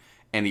anymore,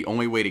 and the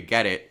only way to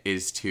get it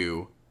is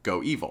to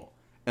go evil.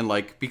 And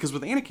like, because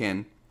with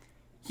Anakin,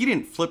 he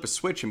didn't flip a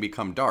switch and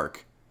become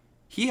dark.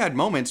 He had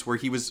moments where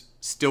he was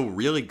still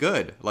really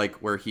good, like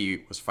where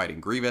he was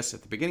fighting Grievous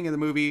at the beginning of the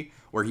movie,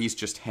 where he's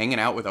just hanging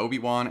out with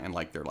Obi-Wan and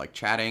like they're like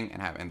chatting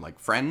and having like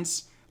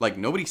friends. Like,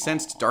 nobody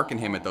sensed dark in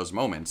him at those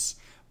moments,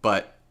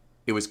 but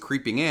it was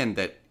creeping in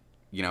that,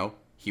 you know,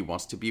 he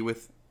wants to be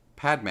with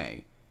Padme.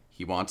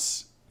 He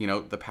wants, you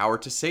know, the power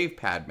to save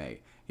Padme.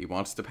 He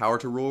wants the power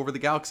to rule over the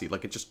galaxy.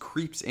 Like, it just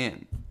creeps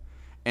in.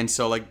 And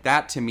so like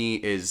that to me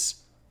is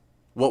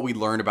what we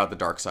learn about the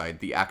dark side,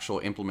 the actual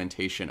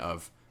implementation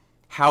of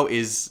how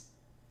is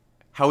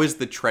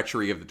the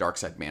treachery of the dark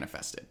side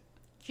manifested.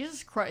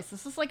 Jesus Christ,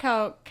 this is like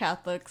how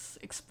Catholics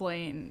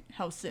explain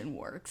how sin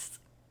works.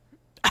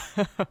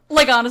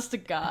 Like, honest to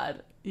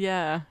God.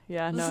 Yeah, no,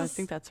 I is-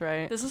 think that's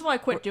right. This is why I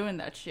quit doing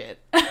that shit.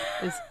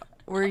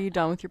 Were you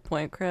done with your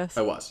point, Chris?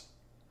 I was.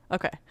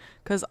 Okay,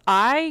 because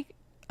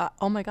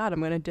oh my god, I'm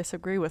going to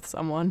disagree with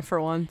someone for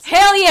once.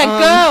 Hell yeah,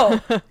 go!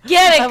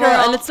 Get it, girl!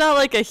 Well, and it's not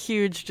like a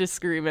huge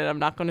disagreement. I'm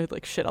not going to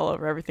like shit all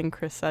over everything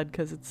Chris said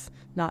because it's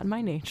not in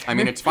my nature. I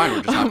mean, it's fine.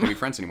 We're just not going to be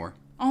friends anymore.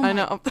 Oh my I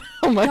know.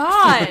 Oh my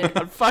God.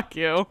 god, fuck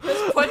you.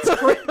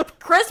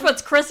 Chris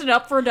puts Kristen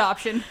up for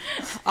adoption.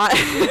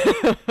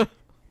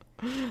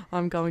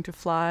 I'm going to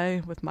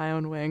fly with my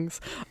own wings.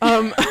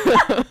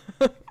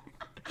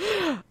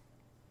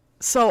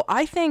 So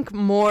I think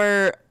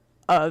more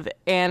of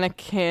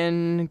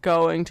Anakin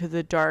going to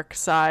the dark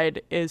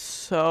side is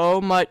so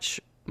much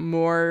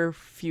more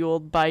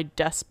fueled by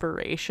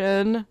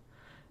desperation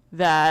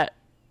that,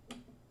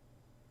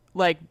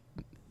 like,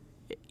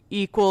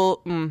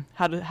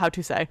 how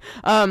to say,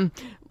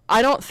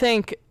 I don't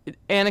think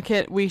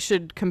we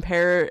should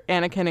compare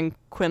Anakin and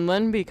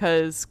Quinlan,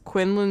 because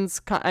Quinlan's,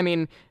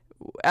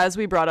 as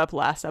we brought up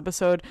last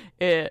episode,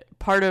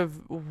 part of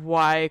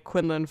why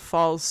Quinlan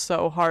falls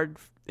so hard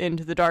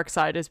into the dark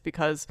side is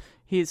because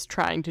he's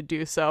trying to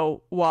do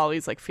so while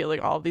he's like feeling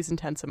all of these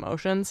intense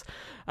emotions.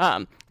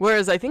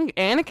 Whereas I think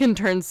Anakin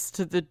turns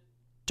to the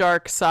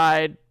dark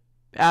side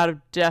out of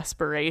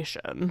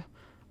desperation.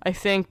 I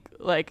think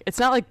like it's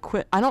not like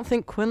I don't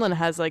think Quinlan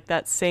has like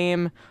that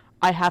same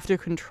I have to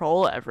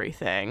control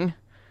everything.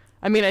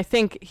 I mean, I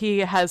think he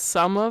has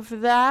some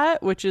of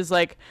that, which is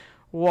like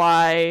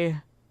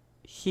why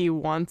he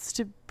wants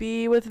to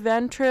be with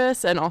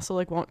Ventress and also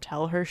like won't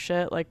tell her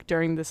shit like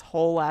during this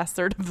whole last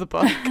third of the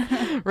book.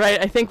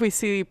 Right? I think we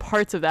see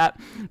parts of that,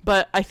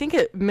 but I think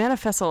it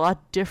manifests a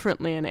lot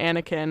differently in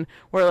Anakin,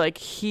 where like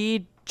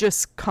he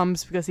just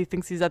comes because he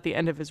thinks he's at the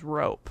end of his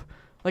rope.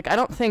 Like, I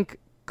don't think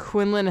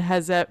Quinlan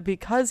has that,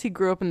 because he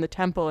grew up in the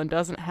temple and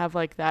doesn't have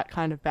like that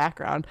kind of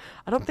background.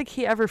 I don't think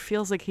he ever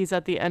feels like he's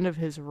at the end of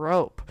his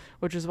rope,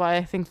 which is why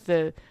I think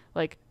the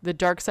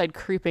dark side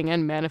creeping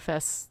in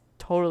manifests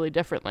totally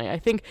differently. I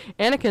think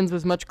Anakin's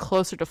was much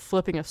closer to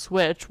flipping a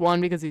switch,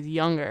 one because he's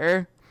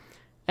younger,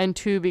 and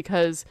two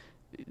because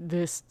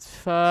this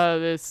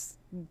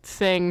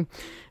thing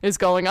is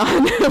going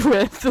on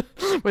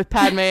with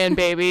Padme and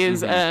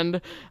babies,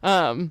 and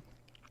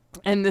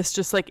this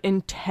just like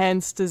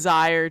intense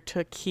desire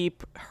to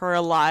keep her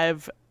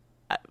alive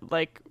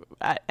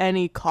at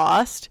any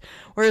cost.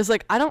 Whereas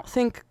like I don't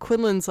think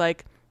Quinlan's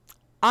like,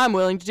 I'm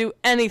willing to do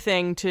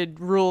anything to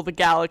rule the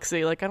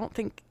galaxy. Like I don't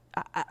get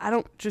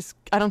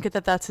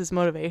that that's his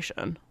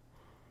motivation.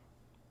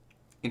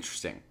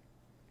 Interesting.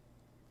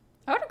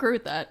 I would agree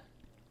with that.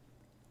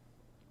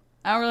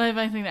 I don't really have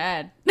anything to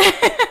add.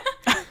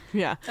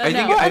 Yeah.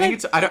 I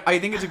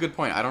think it's a good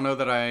point. I don't know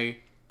that I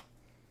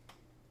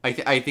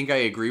think I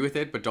agree with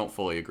it, but don't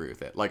fully agree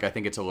with it. Like, I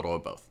think it's a little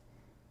of both.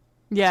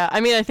 Yeah,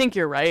 I mean, I think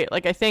you're right.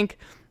 Like, we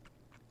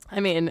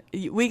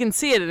can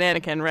see it in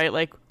Anakin, right?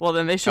 Like, well,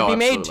 then they should be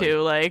made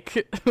to.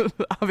 Like,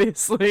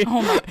 obviously,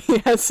 he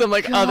has some,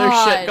 like, other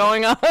shit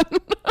going on.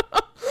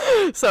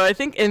 So I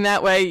think in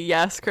that way,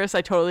 yes, Chris,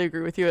 I totally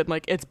agree with you. And,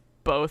 like, it's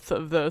both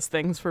of those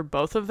things for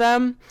both of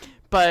them.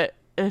 But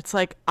it's,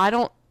 like, I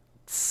don't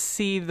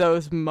see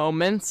those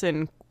moments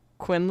in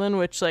Quinlan,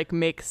 which, like,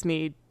 makes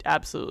me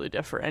absolutely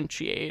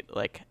differentiate,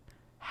 like,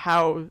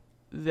 how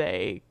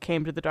they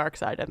came to the dark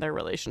side and their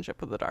relationship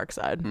with the dark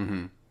side.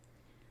 Mm-hmm.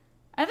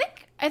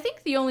 I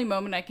think the only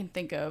moment I can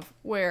think of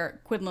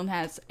where Quinlan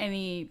has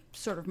any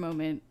sort of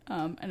moment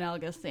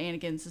analogous to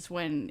Anakin's is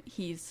when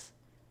he's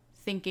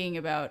thinking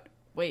about,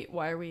 wait,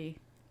 why are we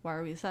why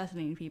are we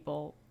assassinating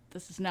people?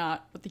 This is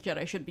not what the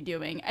Jedi should be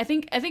doing. I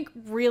think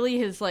really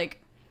his,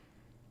 like,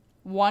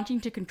 wanting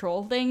to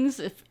control things,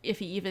 if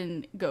he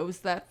even goes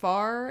that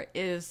far,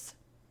 is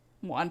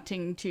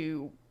wanting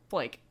the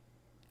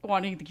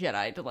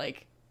Jedi to,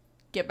 like,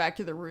 get back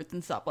to the roots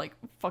and stop, like,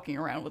 fucking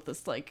around with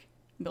this, like,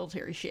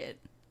 military shit.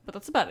 But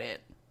that's about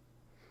it.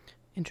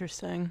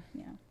 Interesting.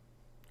 Yeah.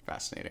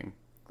 Fascinating.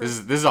 This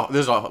is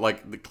all,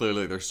 like,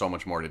 clearly there's so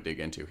much more to dig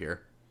into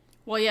here.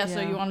 Well, yeah, so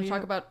Yeah, you want to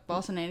talk about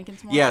Boss and Anakin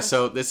some more? Yeah,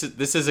 so this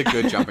is a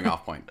good jumping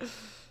off point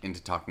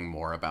into talking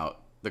more about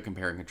the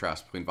compare and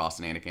contrast between Voss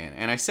and Anakin.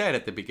 And I said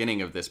at the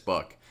beginning of this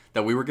book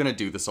that we were going to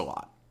do this a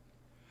lot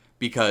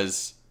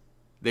because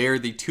they are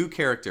the two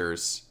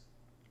characters,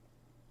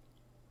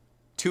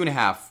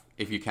 2.5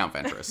 if you count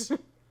Ventress,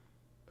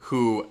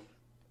 who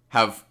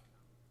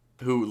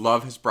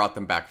love has brought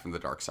them back from the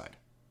dark side.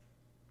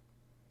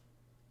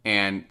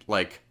 And,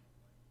 like,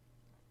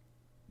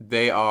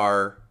 they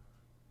are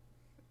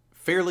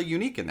fairly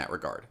unique in that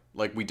regard.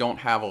 Like, we don't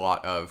have a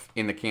lot of,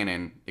 in the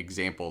canon,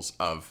 examples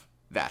of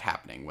that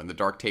happening. When the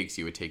dark takes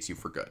you, it takes you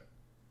for good.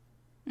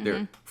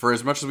 There, for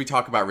as much as we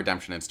talk about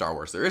redemption in Star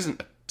Wars, there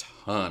isn't a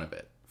ton of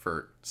it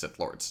for Sith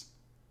Lords.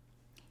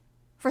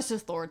 For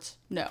Sith Lords,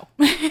 no.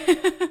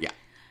 Yeah.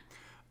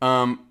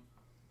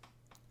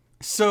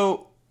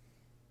 So,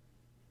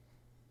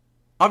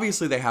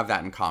 obviously they have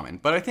that in common,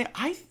 but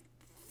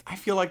I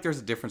feel like there's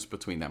a difference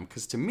between them,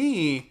 because to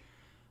me,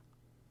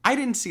 I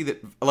didn't see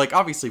that, like,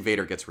 obviously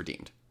Vader gets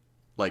redeemed.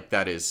 Like,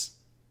 that is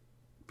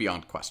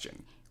beyond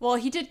question. Well,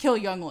 he did kill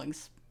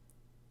younglings,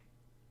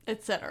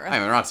 etc. I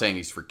mean, I'm not saying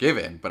he's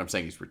forgiven, but I'm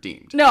saying he's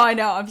redeemed. No, I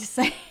know. I'm just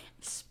saying.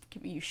 Just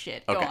giving you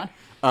shit. Go Okay.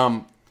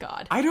 on.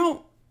 God. I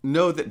don't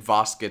know that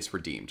Voss gets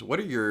redeemed. What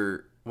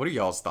are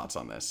y'all's thoughts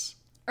on this?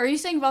 Are you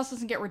saying Voss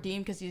doesn't get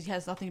redeemed because he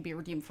has nothing to be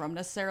redeemed from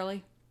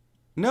necessarily?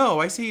 No,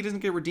 I say he doesn't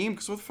get redeemed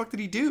because what the fuck did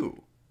he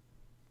do?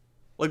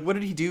 Like, what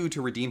did he do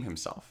to redeem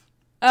himself?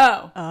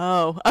 Oh.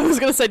 Oh, I was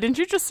gonna say, didn't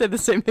you just say the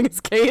same thing as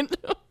Kate?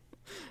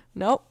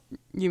 Nope.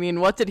 You mean,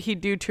 what did he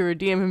do to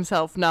redeem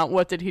himself, not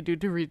what did he do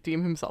to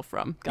redeem himself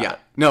from? Got Yeah. it.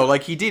 No,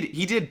 like, he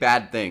did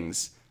bad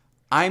things.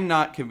 I'm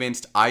not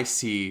convinced I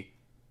see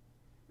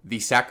the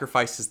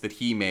sacrifices that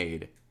he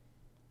made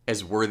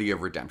as worthy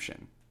of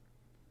redemption.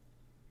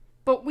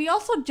 But we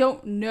also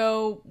don't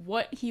know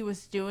what he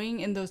was doing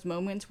in those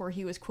moments where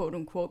he was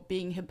quote-unquote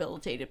being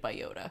rehabilitated by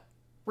Yoda.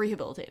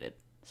 Rehabilitated.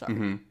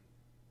 Sorry.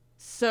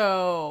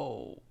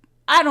 So,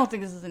 I don't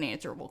think this is an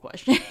answerable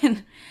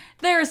question.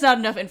 There is not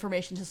enough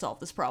information to solve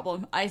this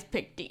problem. I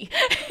picked D.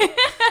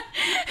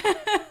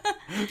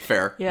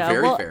 Fair. Yeah,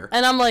 Very well, fair.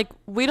 And I'm like,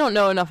 we don't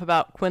know enough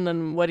about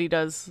Quinlan, what he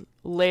does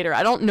later.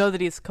 I don't know that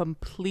he's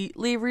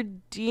completely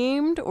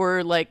redeemed,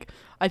 or, like,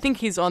 I think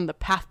he's on the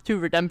path to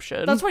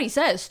redemption. That's what he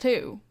says,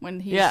 too,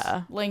 when he's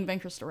laying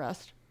Ventress to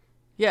rest.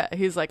 Yeah,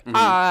 he's like,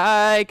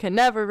 I can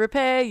never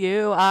repay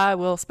you. I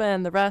will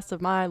spend the rest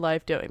of my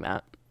life doing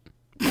that.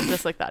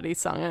 Just like that, he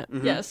sung it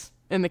Yes.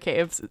 in the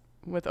caves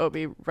with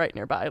Obi right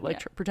nearby,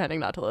 like pretending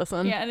not to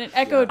listen. Yeah, and it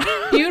echoed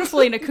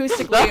beautifully and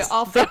acoustically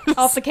off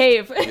the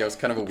cave. Yeah, it was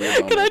kind of a weird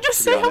moment. Can I just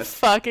to be say how honest.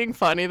 fucking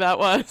funny that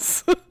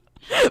was?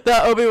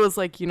 That Obi was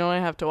like, you know, I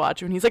have to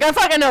watch you. And he's like, I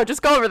fucking know,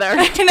 just go over there.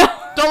 I know.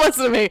 Don't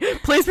listen to me.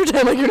 Please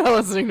pretend like you're not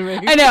listening to me.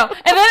 I know.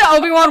 And then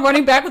Obi-Wan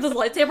running back with his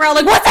lightsaber out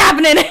like, what's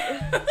happening?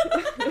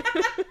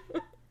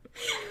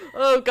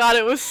 Oh god,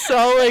 it was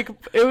so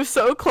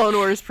Clone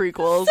Wars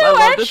prequels. So I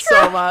loved it extra.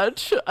 so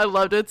much. I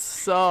loved it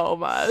so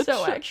much.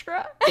 So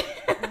extra.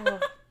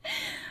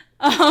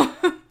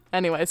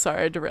 Anyway,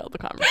 sorry, I derailed the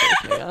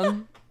conversation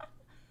again.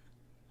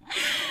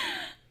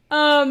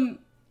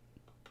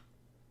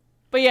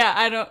 But yeah,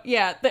 I don't.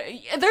 Yeah,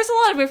 there's a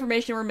lot of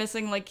information we're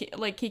missing. Like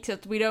Keek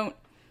said, we don't.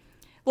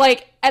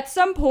 Like, at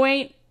some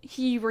point,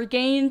 he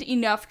regained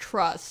enough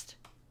trust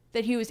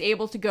that he was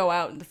able to go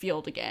out in the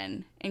field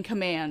again and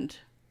command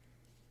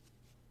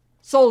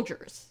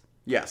soldiers.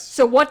 Yes.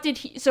 So what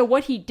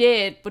he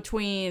did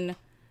between,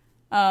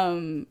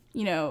 you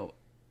know,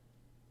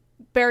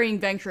 burying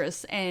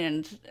Ventress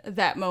and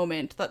that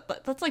moment,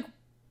 that's like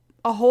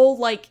a whole,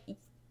 like, 8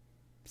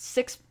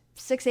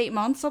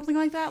 months, something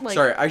like that. Like,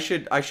 Sorry, I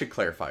should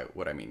clarify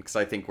what I mean, because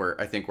I think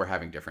we're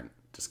having different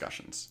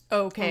discussions.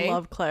 okay. I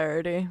love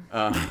clarity.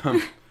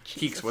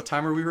 Keeks, what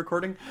time are we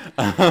recording?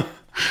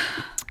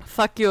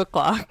 Fuck you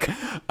o'clock.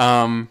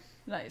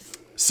 Nice.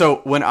 So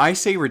when I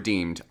say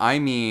redeemed, I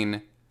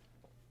mean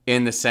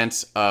in the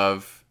sense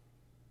of,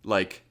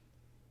 like,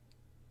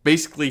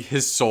 basically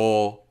his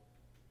soul,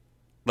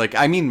 like,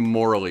 I mean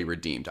morally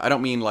redeemed. I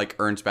don't mean, like,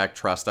 earns back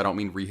trust. I don't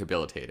mean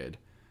rehabilitated.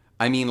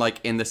 I mean,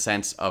 like, in the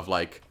sense of,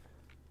 like,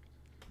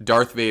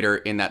 Darth Vader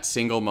in that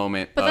single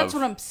moment But of... that's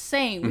what I'm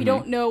saying. We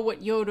don't know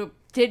what Yoda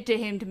did to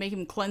him to make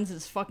him cleanse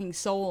his fucking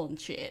soul and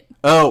shit.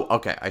 Oh,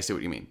 okay. I see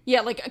what you mean.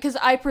 Yeah, like, because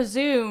I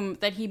presume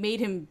that he made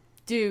him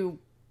do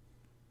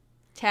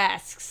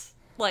tasks.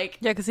 Like,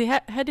 Yeah, because he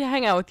had to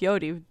hang out with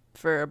Yodi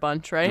for a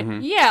bunch, right?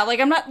 yeah, like,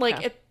 I'm not,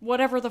 like,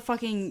 whatever the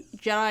fucking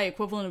Jedi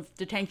equivalent of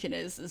detention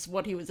is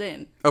what he was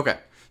in. Okay.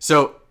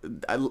 So,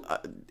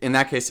 in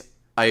that case,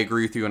 I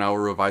agree with you, and I will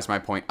revise my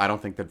point. I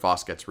don't think that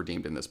Voss gets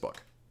redeemed in this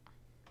book.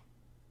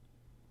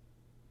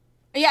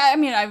 Yeah, I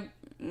mean, I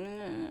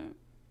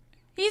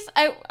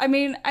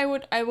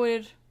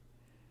would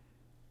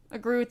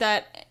agree with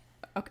that.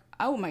 Okay.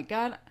 Oh my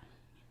god.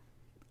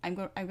 I'm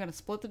gonna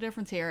split the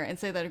difference here and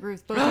say that I agree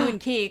with both you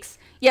and Keeks.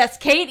 Yes,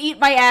 Kate eat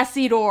my ass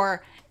Seador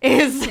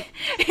is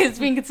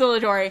being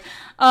conciliatory.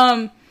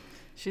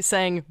 She's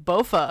saying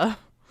Bofa.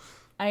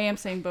 I am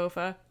saying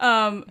Bofa.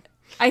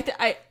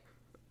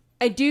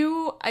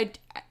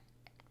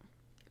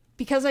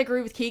 Because I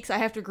agree with Keeks, I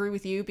have to agree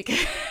with you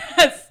because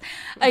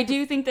I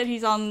do think that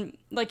he's on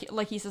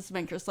like he says to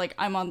Ventress, like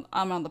I'm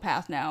on the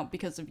path now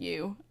because of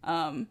you.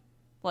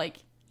 Like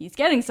he's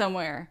getting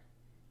somewhere.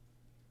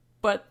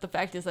 But the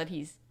fact is that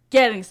he's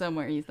getting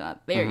somewhere, he's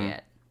not there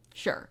yet.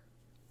 Sure.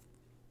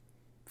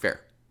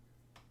 Fair.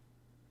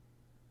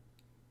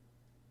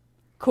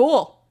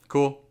 Cool.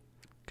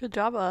 Good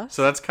job, us.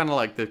 So that's kind of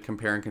like the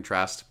compare and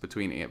contrast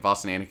between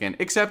Voss and Anakin,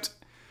 except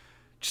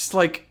just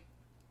like,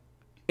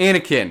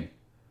 Anakin,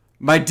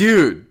 my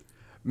dude,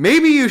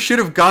 maybe you should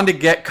have gone to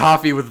get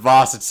coffee with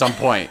Voss at some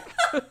point.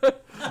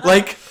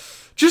 Like,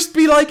 just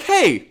be like,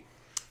 hey,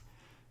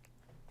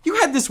 you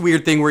had this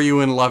weird thing where you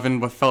and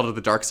Lovin fell to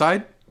the dark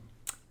side.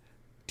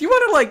 Do you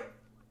want to, like,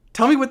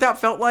 tell me what that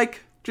felt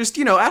like? Just,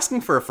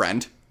 asking for a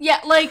friend. Yeah,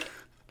 like...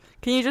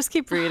 Can you just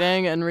keep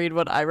reading and read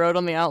what I wrote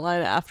on the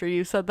outline after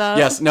you said that?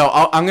 Yes, no,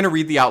 I'm going to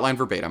read the outline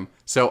verbatim.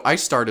 So I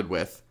started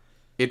with,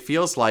 it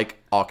feels like,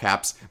 all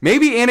caps,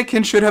 maybe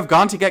Anakin should have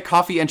gone to get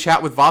coffee and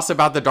chat with Voss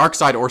about the dark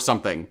side or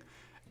something.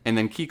 And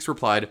then Keeks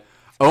replied,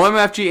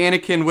 OMFG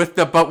Anakin with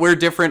the but we're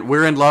different,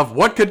 we're in love,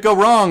 what could go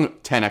wrong?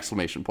 10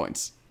 exclamation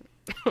points.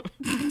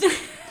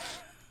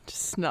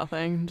 Just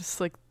nothing. Just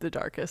like the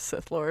darkest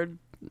Sith Lord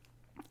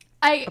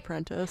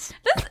apprentice.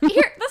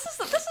 This is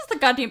the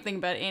goddamn thing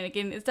about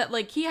Anakin is that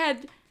like he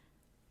had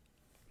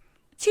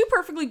two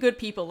perfectly good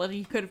people that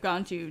he could have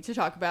gone to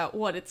talk about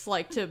what it's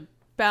like to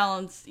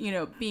balance,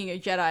 being a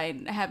Jedi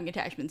and having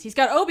attachments. He's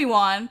got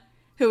Obi-Wan,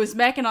 who was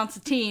meching on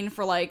Satine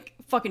for like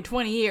fucking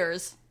 20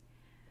 years,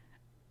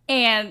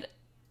 and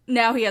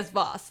now he has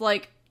Voss.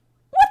 Like,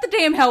 what the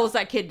damn hell was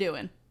that kid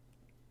doing?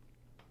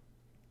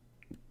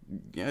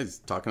 Yeah, he's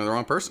talking to the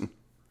wrong person.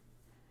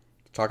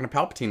 Talking to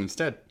Palpatine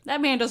instead.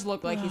 That man doesn't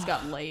look like he's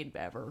gotten laid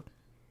ever.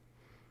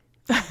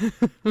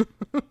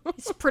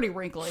 He's pretty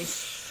wrinkly.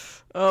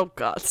 Oh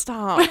god,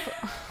 stop.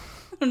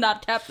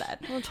 Not tap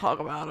that. Don't talk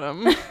about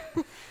him.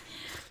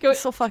 He's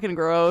so fucking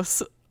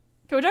gross.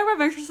 Can we talk about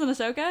Ventress and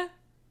Ahsoka?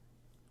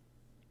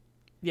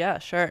 Yeah,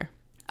 sure.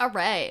 All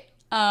right.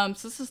 So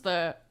this is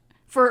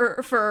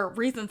for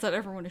reasons that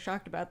everyone is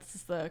shocked about, this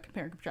is the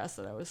compare and contrast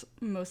that I was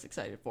most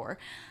excited for.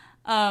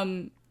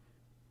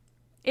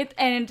 It's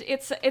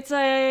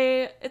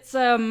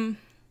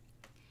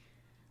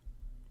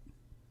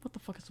what the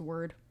fuck is the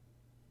word?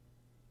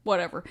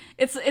 Whatever.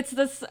 It's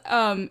this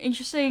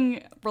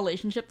interesting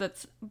relationship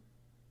that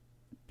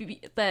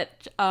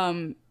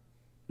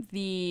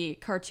the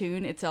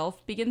cartoon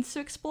itself begins to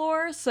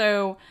explore.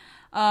 So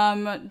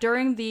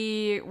during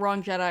the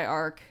Wrong Jedi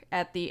arc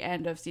at the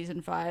end of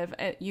season 5,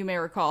 you may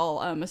recall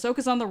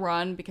Ahsoka's on the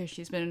run because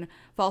she's been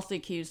falsely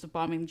accused of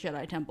bombing the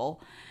Jedi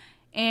Temple.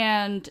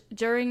 And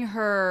during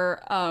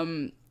her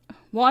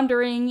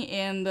wandering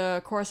in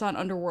the Coruscant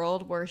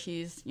underworld, where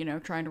she's,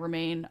 trying to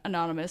remain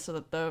anonymous so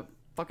that the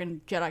fucking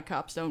Jedi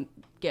cops don't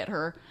get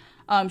her,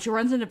 she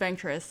runs into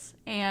Ventress,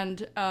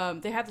 and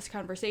they have this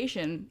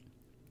conversation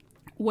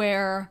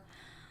where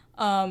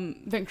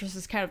Ventress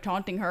is kind of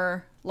taunting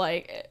her,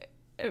 like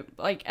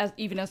as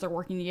they're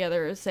working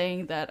together,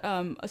 saying that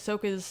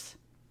Ahsoka's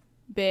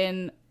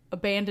been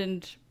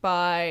abandoned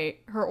by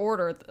her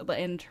order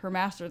and her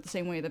master the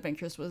same way that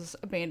Ventress was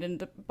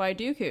abandoned by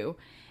Dooku.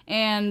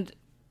 And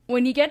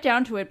when you get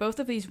down to it, both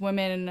of these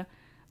women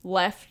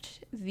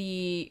left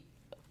the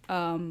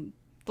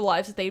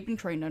lives that they've been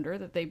trained under,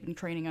 that they've been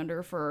training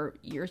under for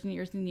years and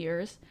years and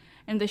years,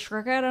 and they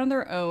struck out on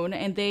their own,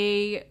 and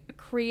they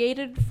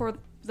created for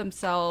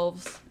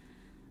themselves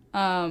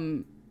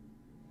a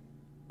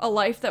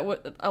life that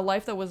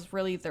was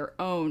really their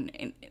own.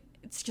 And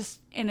it's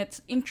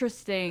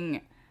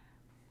interesting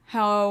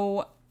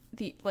how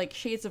the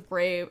shades of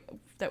gray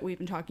that we've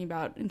been talking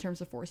about in terms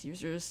of Force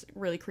users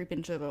really creep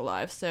into their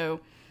lives. So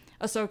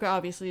Ahsoka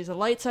obviously is a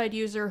light side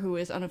user who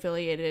is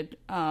unaffiliated,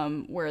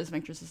 whereas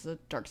Ventress is a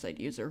dark side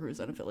user who is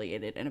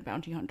unaffiliated and a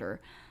bounty hunter.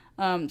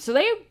 So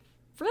they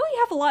really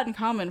have a lot in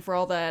common for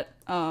all that,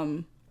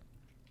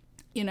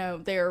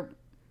 their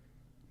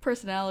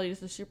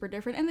personalities are super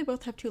different, and they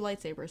both have 2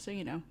 lightsabers, so,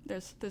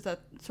 there's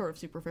that sort of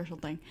superficial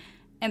thing.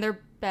 And they're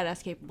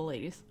badass capable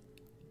ladies.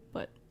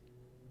 But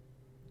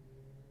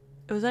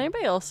was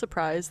anybody else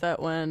surprised that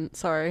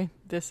sorry,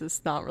 this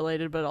is not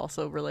related, but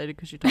also related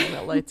because you're talking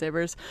about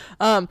lightsabers.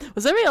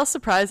 Was anybody else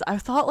surprised? I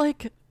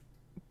thought,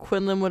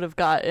 Quinlan would have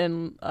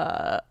gotten,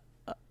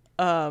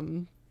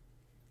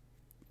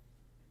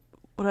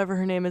 whatever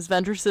her name is,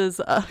 Ventress's,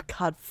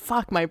 god,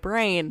 fuck my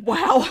brain.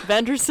 Wow.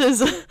 Ventress's,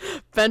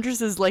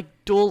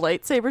 dual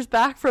lightsabers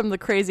back from the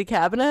crazy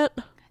cabinet.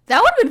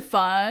 That would have been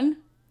fun.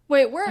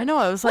 Wait, where? I know,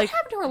 I was what like,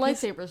 happened to her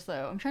lightsabers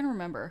though? I'm trying to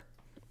remember.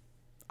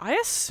 I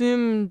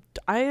assume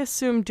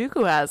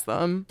Dooku has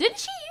them. Didn't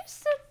she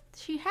used to?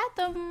 She had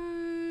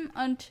them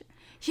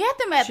she had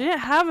them at. She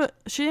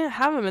didn't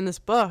have them in this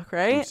book, I'm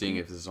right? seeing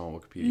if this is on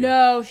Wikipedia.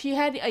 No, she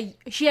had one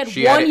She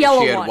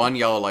yellow had one. one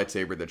yellow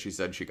lightsaber that she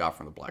said she got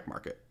from the black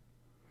market.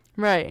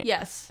 Right.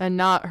 Yes. And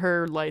not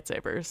her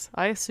lightsabers.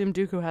 I assume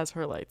Dooku has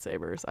her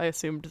lightsabers. I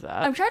assumed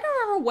that. I'm trying to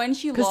remember when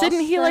she lost Because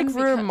didn't he them like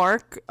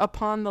remark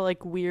upon the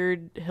like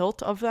weird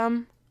hilt of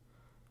them?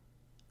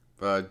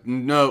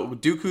 No,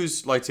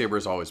 Dooku's lightsaber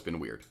has always been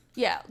weird.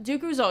 Yeah,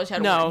 Dooku's always had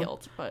a No. weird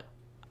hilt, but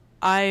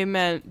I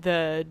meant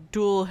the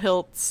dual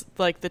hilts,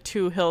 like the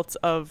two hilts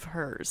of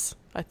hers.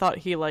 I thought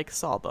he like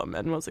saw them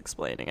and was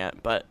explaining it,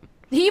 but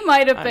he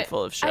might have I'm been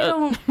full of shit. I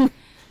don't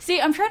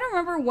see. I'm trying to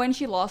remember when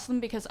she lost them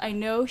because I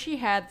know she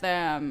had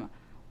them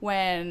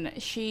when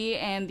she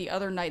and the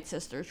other Night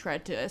Sisters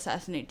tried to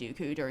assassinate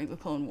Dooku during the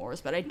Clone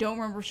Wars, but I don't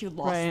remember if she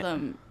lost Right.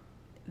 them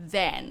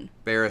then.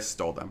 Barriss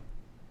stole them.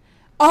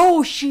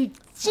 Oh, she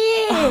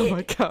did! Oh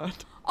my god.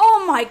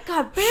 Oh my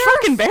god, Barriss!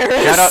 Fucking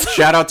Barriss.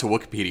 Shout out to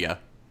Wikipedia.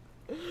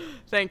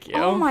 Thank you.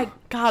 Oh my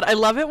god, I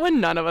love it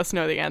when none of us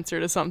know the answer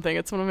to something.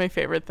 It's one of my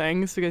favorite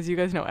things because you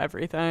guys know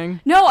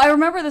everything. No, I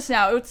remember this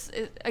now.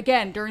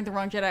 Again during the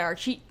Wrong Jedi arc.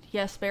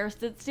 Yes, Barriss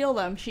did steal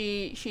them.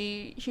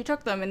 She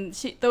took them, and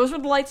those were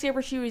the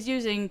lightsabers she was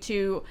using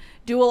to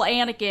duel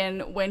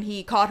Anakin when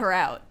he caught her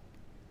out.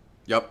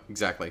 Yep,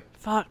 exactly.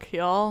 Fuck,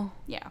 y'all.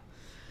 Yeah.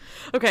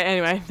 Okay,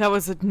 anyway, that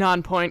was a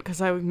non-point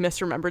because I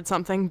misremembered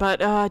something,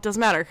 but it doesn't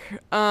matter.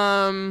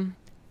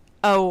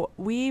 Oh,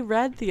 we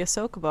read the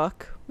Ahsoka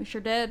book. We sure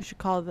We did. should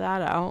call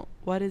that out.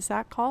 What is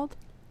that called?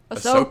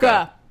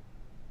 Ahsoka.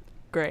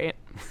 Great.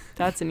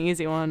 That's an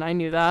easy one. I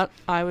knew that.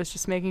 I was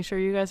just making sure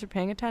you guys are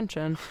paying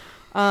attention.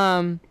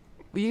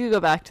 You can go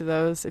back to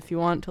those if you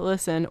want to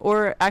listen,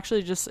 or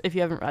actually just if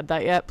you haven't read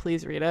that yet,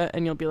 please read it,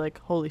 and you'll be like,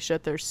 holy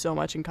shit, there's so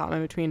much in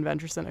common between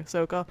Ventress and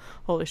Ahsoka.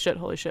 Holy shit,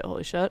 holy shit,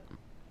 holy shit.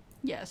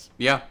 Yes.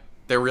 Yeah,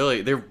 there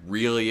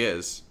really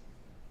is.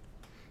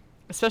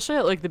 Especially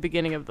at like the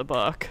beginning of the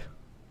book.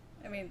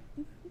 I mean,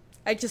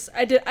 I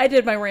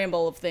did my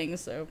ramble of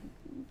things, so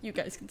you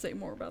guys can say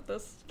more about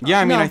this. Yeah,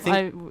 I mean, No, I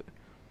think.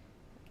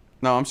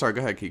 No, I'm sorry. Go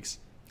ahead, Keeks.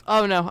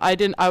 Oh no, I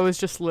didn't. I was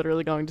just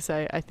literally going to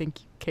say I think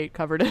Kate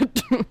covered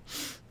it.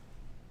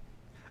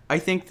 I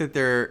think that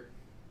they're.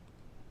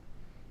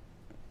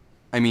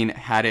 I mean,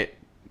 had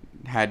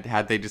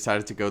they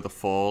decided to go the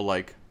full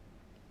like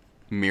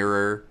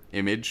mirror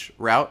image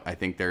route, I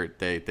think they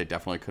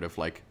definitely could have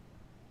like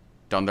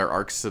done their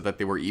arcs so that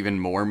they were even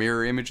more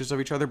mirror images of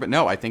each other. But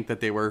no, I think that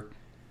they were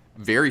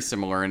very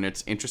similar, and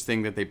it's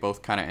interesting that they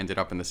both kind of ended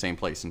up in the same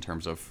place in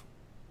terms of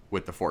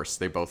with the Force.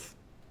 They both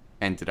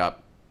ended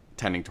up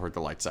tending toward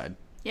the light side.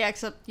 Yeah,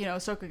 except,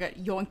 Ahsoka got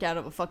yoinked out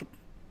of a fucking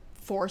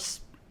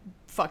Force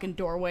fucking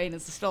doorway and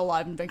is still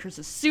alive, and Ventress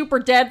is super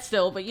dead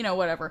still, but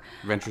whatever.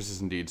 Ventress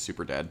is indeed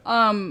super dead.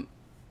 One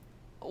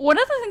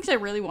of the things I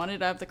really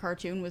wanted out of the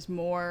cartoon was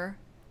more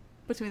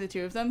between the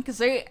two of them, because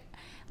they,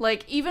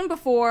 like, even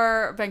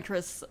before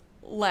Ventress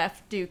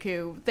left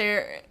Dooku,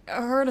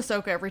 her and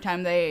Ahsoka, every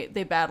time they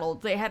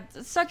battled, they had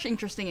such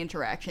interesting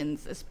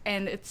interactions,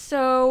 and it's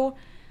so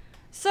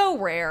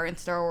rare in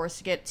Star Wars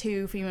to get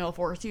two female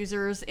Force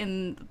users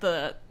in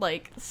the,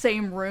 like,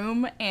 same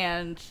room,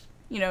 and,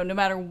 no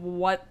matter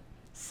what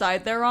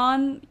side they're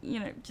on,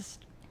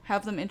 just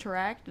have them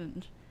interact,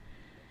 and...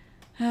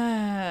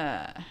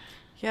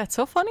 Yeah, it's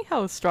so funny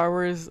how Star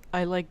Wars,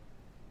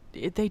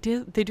 they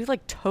do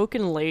like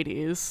token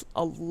ladies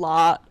a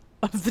lot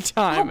of the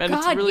time, Oh, and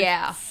God, it's really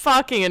yeah.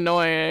 fucking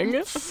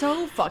annoying.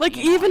 so fucking Like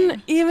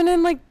annoying. even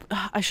in like,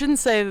 I shouldn't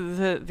say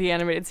the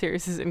animated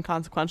series is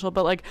inconsequential,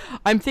 but like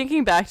I'm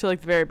thinking back to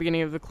like the very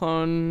beginning of the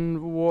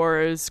Clone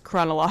Wars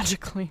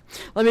chronologically.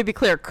 Let me be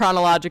clear,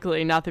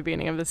 chronologically, not the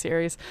beginning of the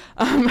series,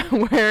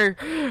 where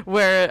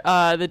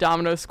the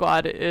Domino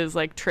Squad is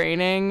like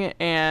training,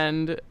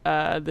 and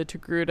the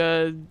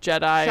Togruta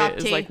Jedi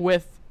Shakti. is like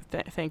with.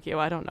 Thank you.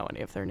 I don't know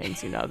any of their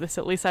names. You know this.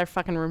 At least I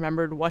fucking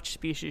remembered what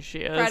species she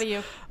is. Proud of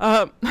you.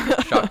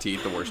 Shakti,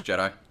 the worst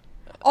Jedi.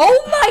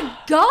 Oh my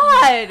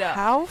god!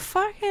 How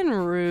fucking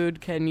rude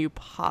can you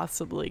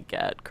possibly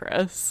get,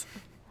 Chris?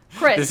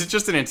 Chris, This is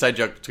just an inside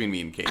joke between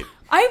me and Kate.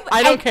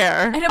 I don't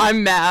care.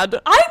 I'm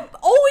mad. I'm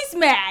always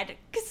mad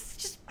because it's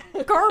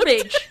just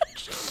garbage.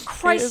 Kate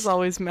Christ, is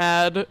always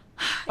mad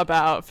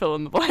about fill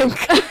in the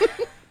blank.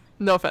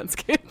 No offense,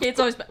 Kate. Kate's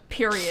always mad.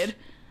 Period.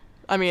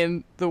 I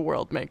mean, the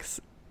world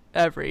makes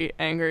every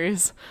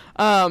angries.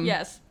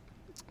 Yes.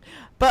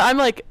 But I'm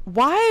like,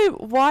 why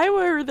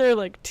were there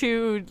like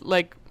two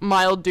like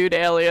mild dude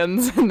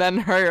aliens and then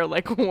her?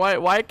 Like,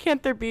 why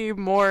can't there be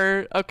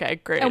more?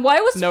 Okay, great. And why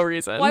was no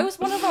reason? Why was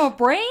one of them a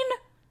brain?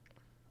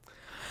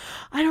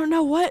 I don't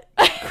know what.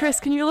 Chris,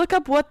 can you look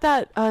up what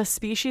that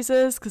species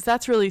is? Because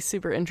that's really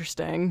super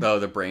interesting. Oh,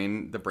 the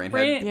brain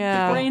head.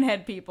 Yeah.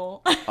 Brainhead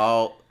people.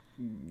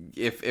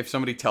 If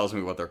somebody tells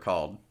me what they're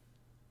called,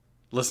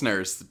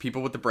 listeners, the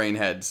people with the brain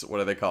heads,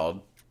 what are they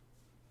called?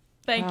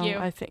 Thank you.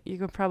 I think you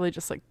could probably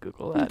just like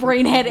Google that.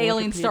 Brainhead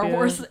Alien Star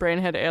Wars.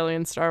 Brainhead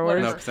Alien Star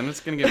Wars. No, because then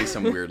it's gonna give you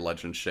some weird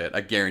legend shit.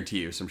 I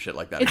guarantee you some shit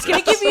like that. It's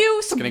gonna give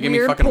you some gonna give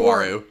weird me fucking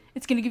porn. Waru.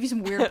 It's gonna give you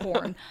some weird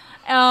porn.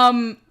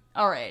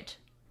 All right.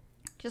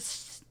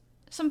 Just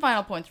some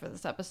final points for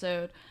this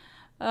episode.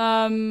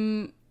 How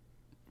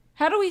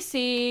do we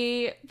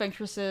see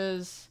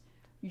Ventress's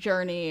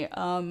journey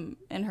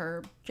and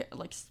her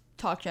like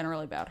talk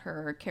generally about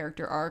her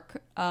character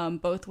arc,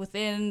 both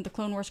within the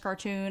Clone Wars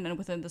cartoon and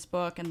within this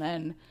book, and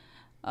then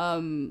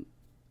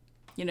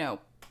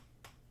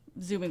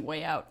zooming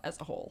way out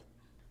as a whole?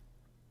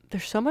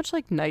 There's so much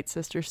like Night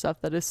Sister stuff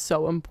that is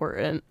so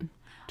important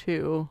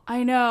to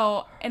I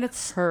know, and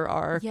it's her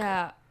arc.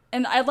 yeah,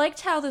 and I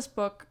liked how this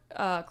book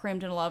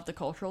crammed in a lot of the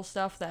cultural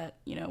stuff that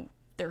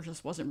there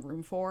just wasn't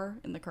room for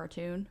in the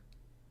cartoon.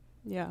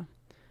 Yeah.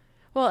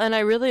 Well, and I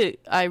really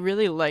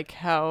like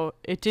how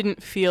it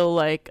didn't feel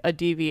like a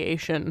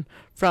deviation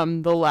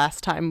from the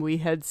last time we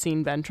had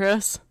seen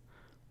Ventress.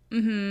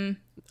 Mm-hmm.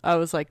 I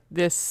was like,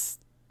 this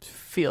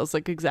feels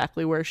like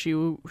exactly where she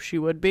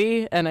would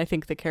be, and I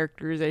think the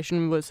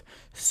characterization was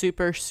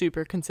super,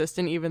 super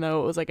consistent, even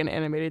though it was like an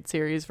animated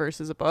series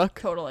versus a book.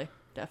 Totally.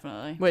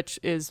 Definitely. Which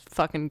is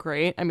fucking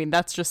great. I mean,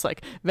 that's just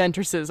like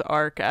Ventress's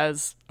arc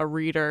as a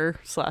reader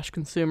 /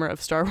 consumer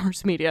of Star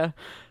Wars media.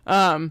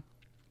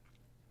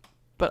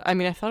 But I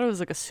mean, I thought it was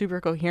like a super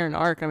coherent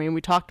arc. I mean,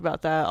 we talked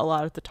about that a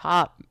lot at the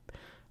top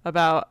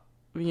about,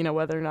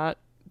 whether or not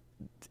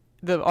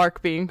the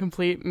arc being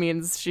complete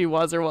means she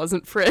was or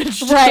wasn't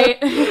fridged. Right.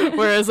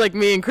 Whereas like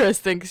me and Chris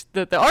think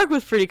that the arc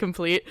was pretty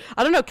complete.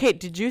 I don't know, Kate,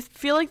 did you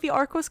feel like the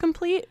arc was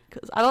complete?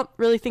 Because I don't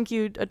really think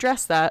you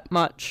addressed that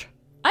much.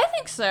 I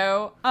think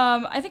so.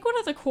 I think one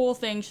of the cool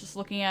things, just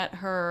looking at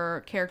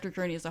her character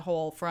journey as a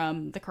whole,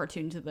 from the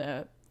cartoon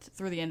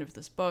through the end of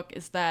this book,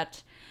 is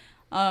that,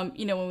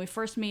 when we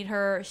first meet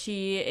her,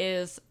 she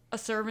is a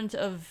servant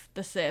of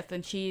the Sith,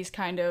 and she's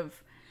kind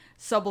of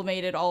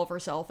sublimated all of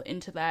herself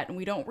into that, and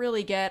we don't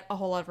really get a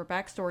whole lot of her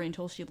backstory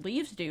until she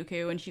leaves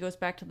Dooku, and she goes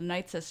back to the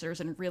Night Sisters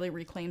and really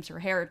reclaims her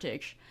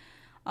heritage.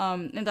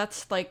 And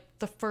that's like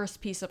the first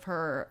piece of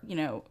her,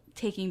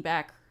 taking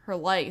back her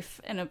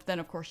life, and then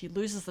of course she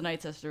loses the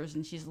Night Sisters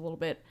and she's a little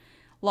bit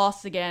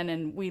lost again,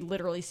 and we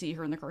literally see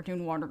her in the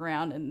cartoon wandering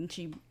around, and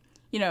she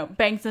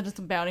bangs into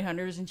some bounty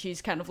hunters, and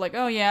she's kind of like,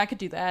 oh yeah, I could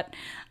do that.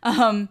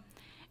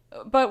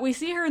 But we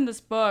see her in this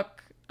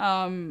book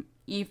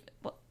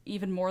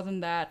even more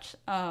than that.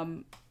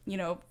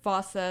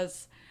 Voss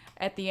says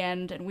at the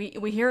end, and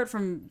we hear it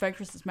from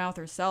Ventress's mouth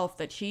herself,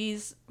 that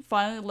she's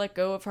finally let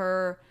go of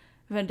her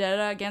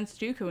vendetta against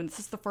Dooku, and this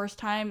is the first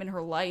time in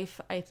her life,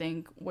 I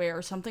think,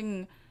 where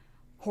something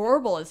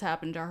horrible has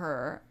happened to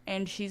her,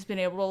 and she's been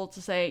able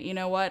to say, you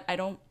know what, I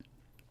don't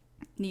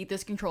need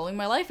this controlling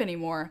my life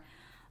anymore.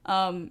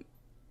 And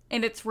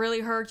it's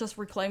really her just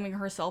reclaiming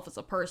herself as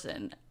a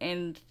person,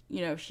 and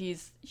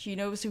she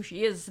knows who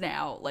she is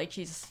now. Like,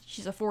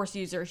 she's a Force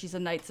user, she's a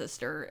Night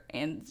Sister,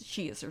 and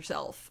she is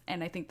herself,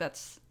 and I think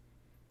that's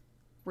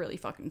really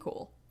fucking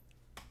cool.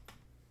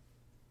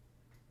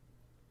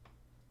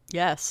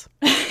 Yes.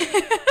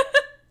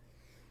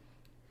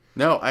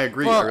 No, I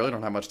agree. Well, I really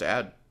don't have much to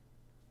add.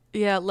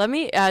 Yeah, let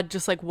me add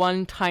just like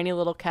one tiny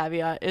little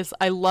caveat is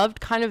I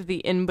loved kind of the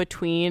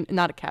in-between,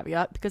 not a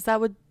caveat, because that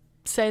would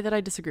say that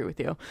I disagree with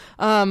you.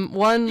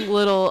 One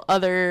little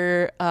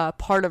other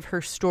part of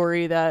her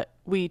story that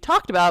we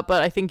talked about,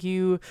 but I think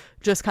you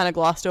just kind of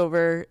glossed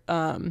over,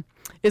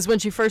 is when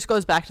she first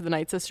goes back to the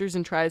Night Sisters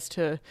and tries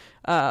to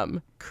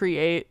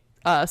create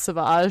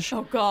Savage.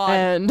 Oh god.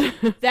 And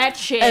that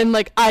shit. And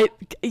like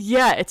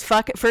it's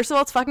fucking, first of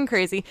all, it's fucking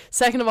crazy.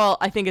 Second of all,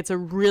 I think it's a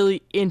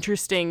really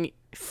interesting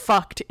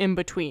fucked in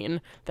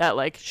between that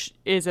like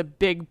is a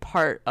big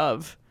part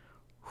of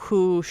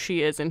who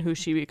she is and who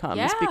she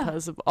becomes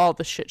because of all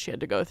the shit she had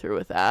to go through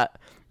with that.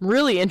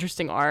 Really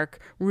interesting arc,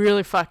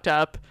 really fucked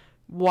up.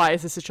 Why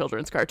is this a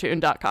children's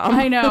cartoon.com?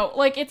 I know.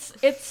 Like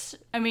it's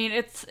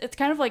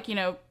kind of like,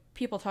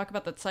 people talk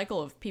about that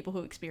cycle of people who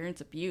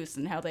experience abuse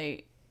and how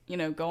they,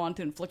 go on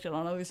to inflict it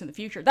on others in the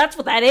future. That's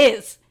what that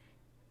is.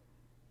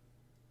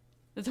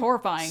 It's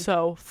horrifying.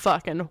 So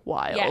fucking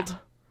wild. Yeah.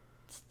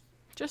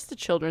 Just a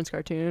children's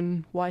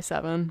cartoon.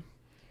 Y7.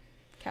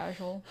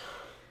 Casual.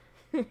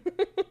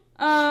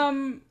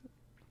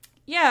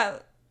 Yeah.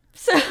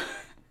 So,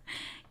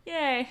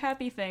 yay,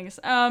 happy things.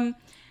 And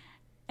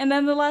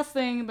then the last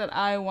thing that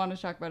I want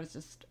to talk about is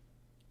just,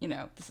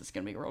 this is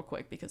going to be real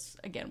quick because,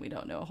 again, we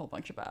don't know a whole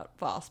bunch about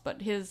Voss,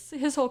 but his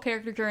whole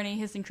character journey,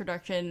 his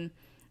introduction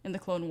in the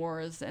Clone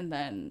Wars, and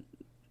then,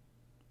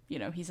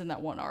 he's in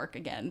that one arc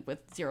again with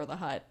Zero the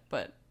Hutt,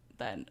 but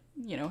then,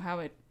 how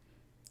it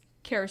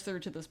carries through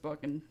to this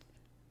book and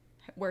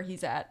where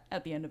he's at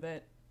the end of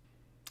it.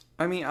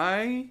 I mean,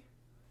 I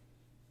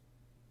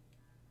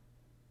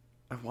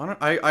want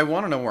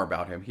to know more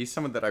about him. He's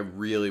someone that I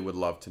really would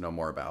love to know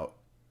more about,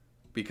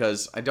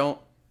 because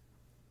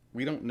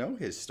we don't know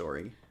his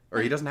story, or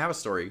he doesn't have a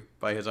story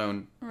by his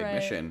own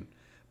admission.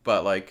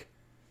 But like,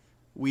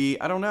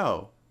 I don't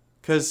know,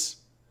 because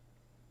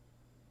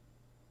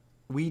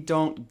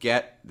don't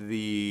get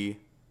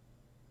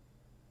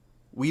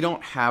we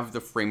don't have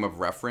the frame of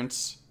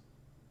reference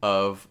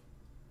of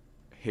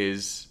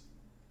his,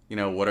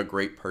 what a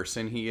great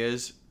person he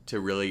is to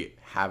really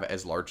have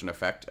as large an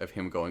effect of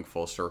him going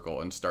full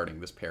circle and starting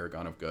this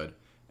paragon of good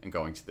and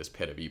going to this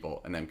pit of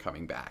evil and then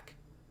coming back.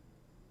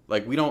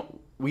 Like,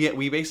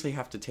 we basically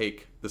have to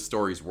take the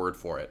story's word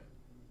for it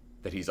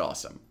that he's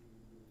awesome.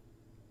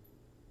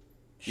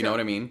 You know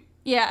what I mean?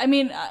 Yeah, I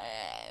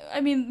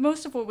mean,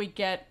 most of what we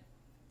get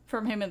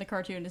from him in the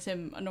cartoon is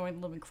him annoying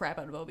the living crap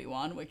out of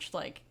Obi-Wan, which,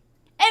 like,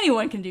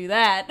 anyone can do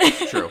that.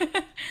 True.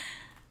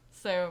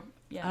 So,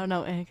 yeah. I don't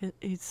know, Anakin,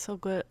 he's so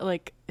good.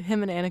 Like,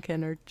 him and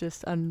Anakin are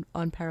just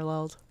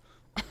unparalleled.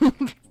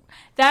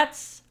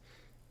 That's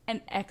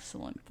an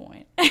excellent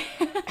point. And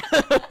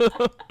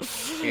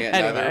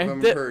neither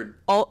of them heard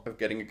of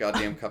getting a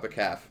goddamn cup of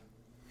calf.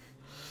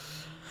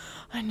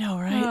 I know,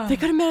 right? They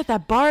could have met at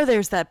that bar.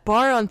 There's that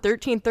bar on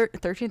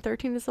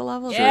 1313 is the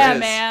level? Yeah, is.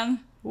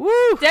 man.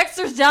 Woo!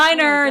 Dexter's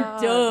Diner.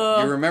 Oh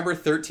Duh. You remember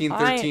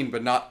 1313,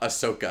 but not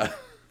Ahsoka.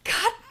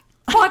 God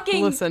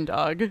fucking... Listen,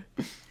 dog.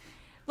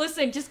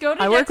 Listen, just go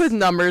to I work with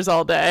numbers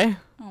all day.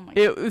 Oh my God.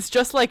 It was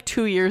just like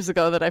 2 years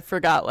ago that I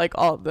forgot like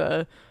all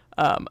the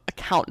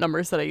account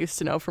numbers that I used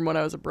to know from when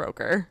I was a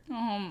broker.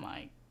 Oh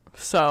my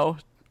So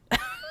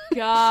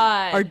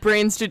God. our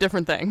brains do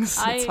different things.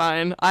 It's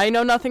fine. I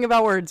know nothing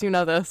about words. You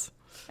know this.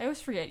 I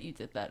always forget you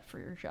did that for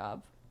your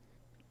job.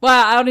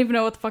 Wow, I don't even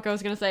know what the fuck I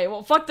was gonna say.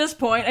 Well, fuck this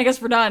point. I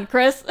guess we're done.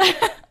 Chris?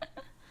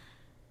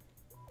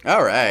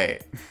 All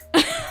right.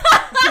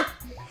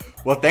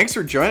 Well, thanks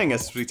for joining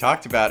us as we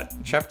talked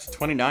about Chapter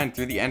 29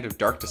 through the end of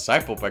Dark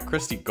Disciple by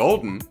Christy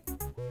Golden.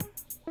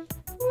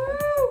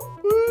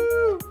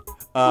 Woo!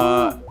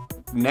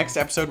 Next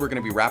episode, we're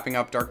going to be wrapping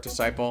up Dark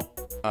Disciple.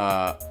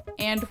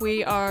 And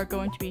we are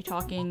going to be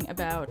talking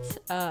about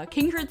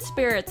Kindred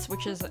Spirits,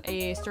 which is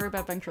a story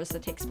about Ventress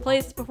that takes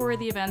place before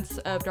the events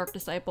of Dark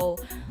Disciple.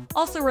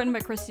 Also written by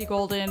Christy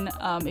Golden.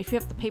 If you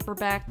have the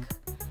paperback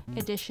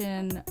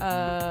edition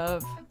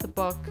of the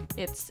book,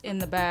 it's in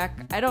the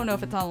back. I don't know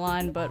if it's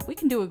online, but we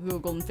can do a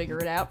Google and figure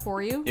it out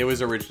for you. It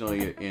was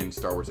originally in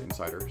Star Wars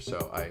Insider,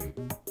 so it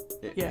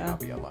may Yeah. not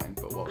be online,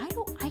 but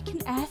I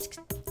can ask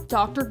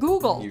Dr.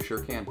 Google. you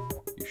sure can.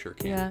 You sure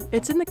can. Yeah,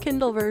 it's in the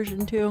Kindle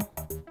version too.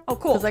 Oh,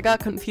 cool. Because I got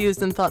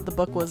confused and thought the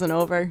book wasn't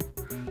over,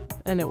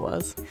 and it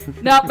was.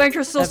 No,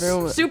 Ventress still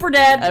Everyone- super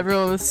dead.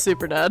 Everyone was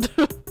super dead.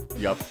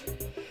 Yup.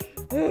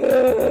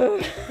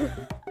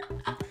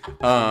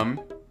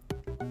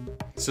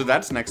 So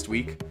that's next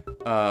week.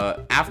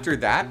 After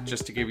that,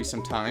 just to give you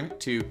some time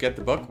to get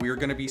the book, we are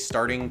going to be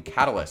starting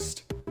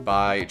Catalyst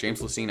by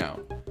James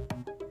Luceno.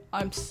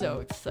 I'm so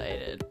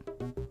excited.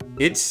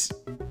 He's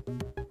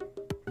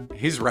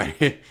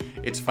right.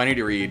 It's funny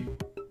to read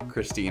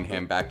Christy and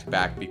him back to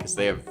back because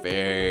they have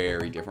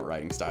very different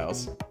writing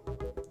styles.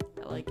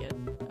 I like it.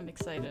 I'm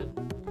excited.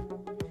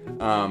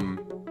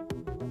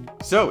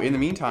 So in the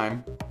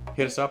meantime,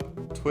 hit us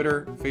up: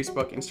 Twitter,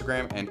 Facebook,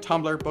 Instagram, and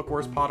Tumblr. Book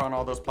Wars Pod on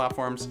all those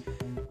platforms.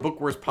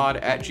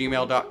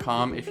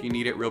 bookwarspod@gmail.com if you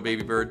need it, real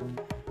baby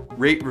bird.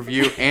 Rate,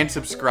 review, and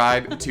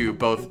subscribe to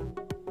both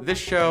this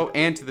show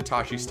and to the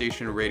Tashi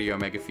Station Radio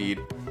Mega Feed.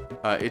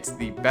 It's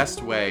the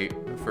best way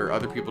for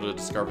other people to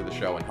discover the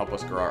show and help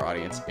us grow our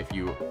audience if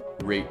you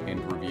rate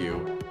and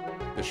review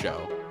the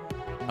show.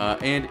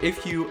 And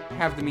if you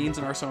have the means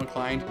and are so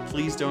inclined,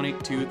 please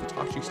donate to the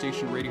Tashi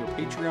Station Radio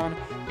Patreon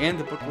and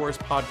the Book Wars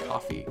Pod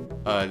Coffee.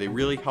 They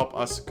really help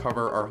us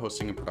cover our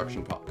hosting and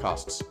production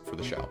costs for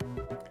the show.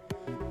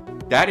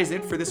 That is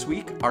it for this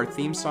week. Our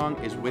theme song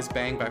is Whiz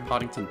Bang by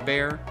Poddington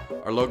Bear.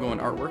 Our logo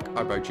and artwork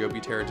are by Joe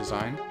Butera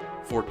Design.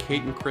 For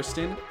Kate and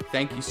Kristen,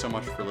 thank you so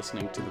much for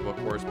listening to the Book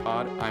Wars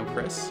Pod. I'm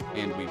Chris,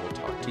 and we will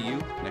talk to you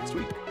next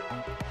week.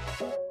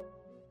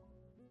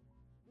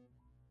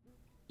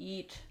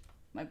 Eat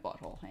my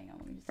butthole. Hang on.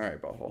 Let me just... All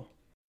right, butthole.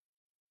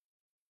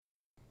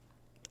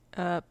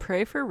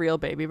 Pray for real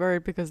baby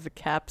bird because the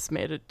Caps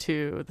made it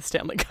to the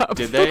Stanley Cup.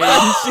 Did they? She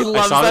I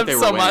loves saw that them they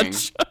were so winning.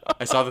 much.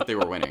 I saw that they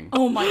were winning.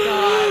 Oh my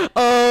God.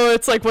 Oh,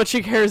 it's like what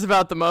she cares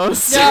about the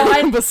most.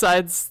 No,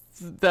 Besides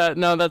that,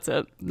 no, that's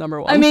it.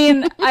 Number one. I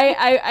mean,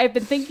 I've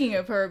been thinking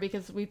of her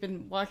because we've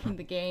been watching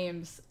the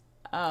games,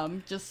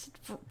 just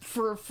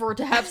for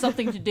to have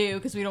something to do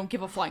because we don't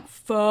give a flying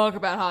fuck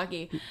about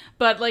hockey.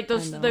 But like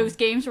those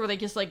games where they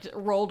just like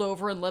rolled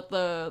over and let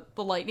the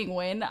Lightning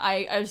win,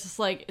 I was just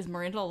like, is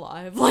Miranda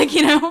alive? Like,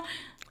 you know.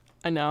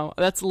 I know.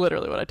 That's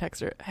literally what I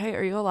text her. Hey,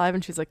 are you alive?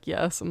 And she's like,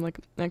 yes. I'm like,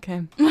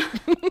 okay.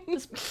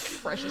 This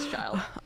precious child.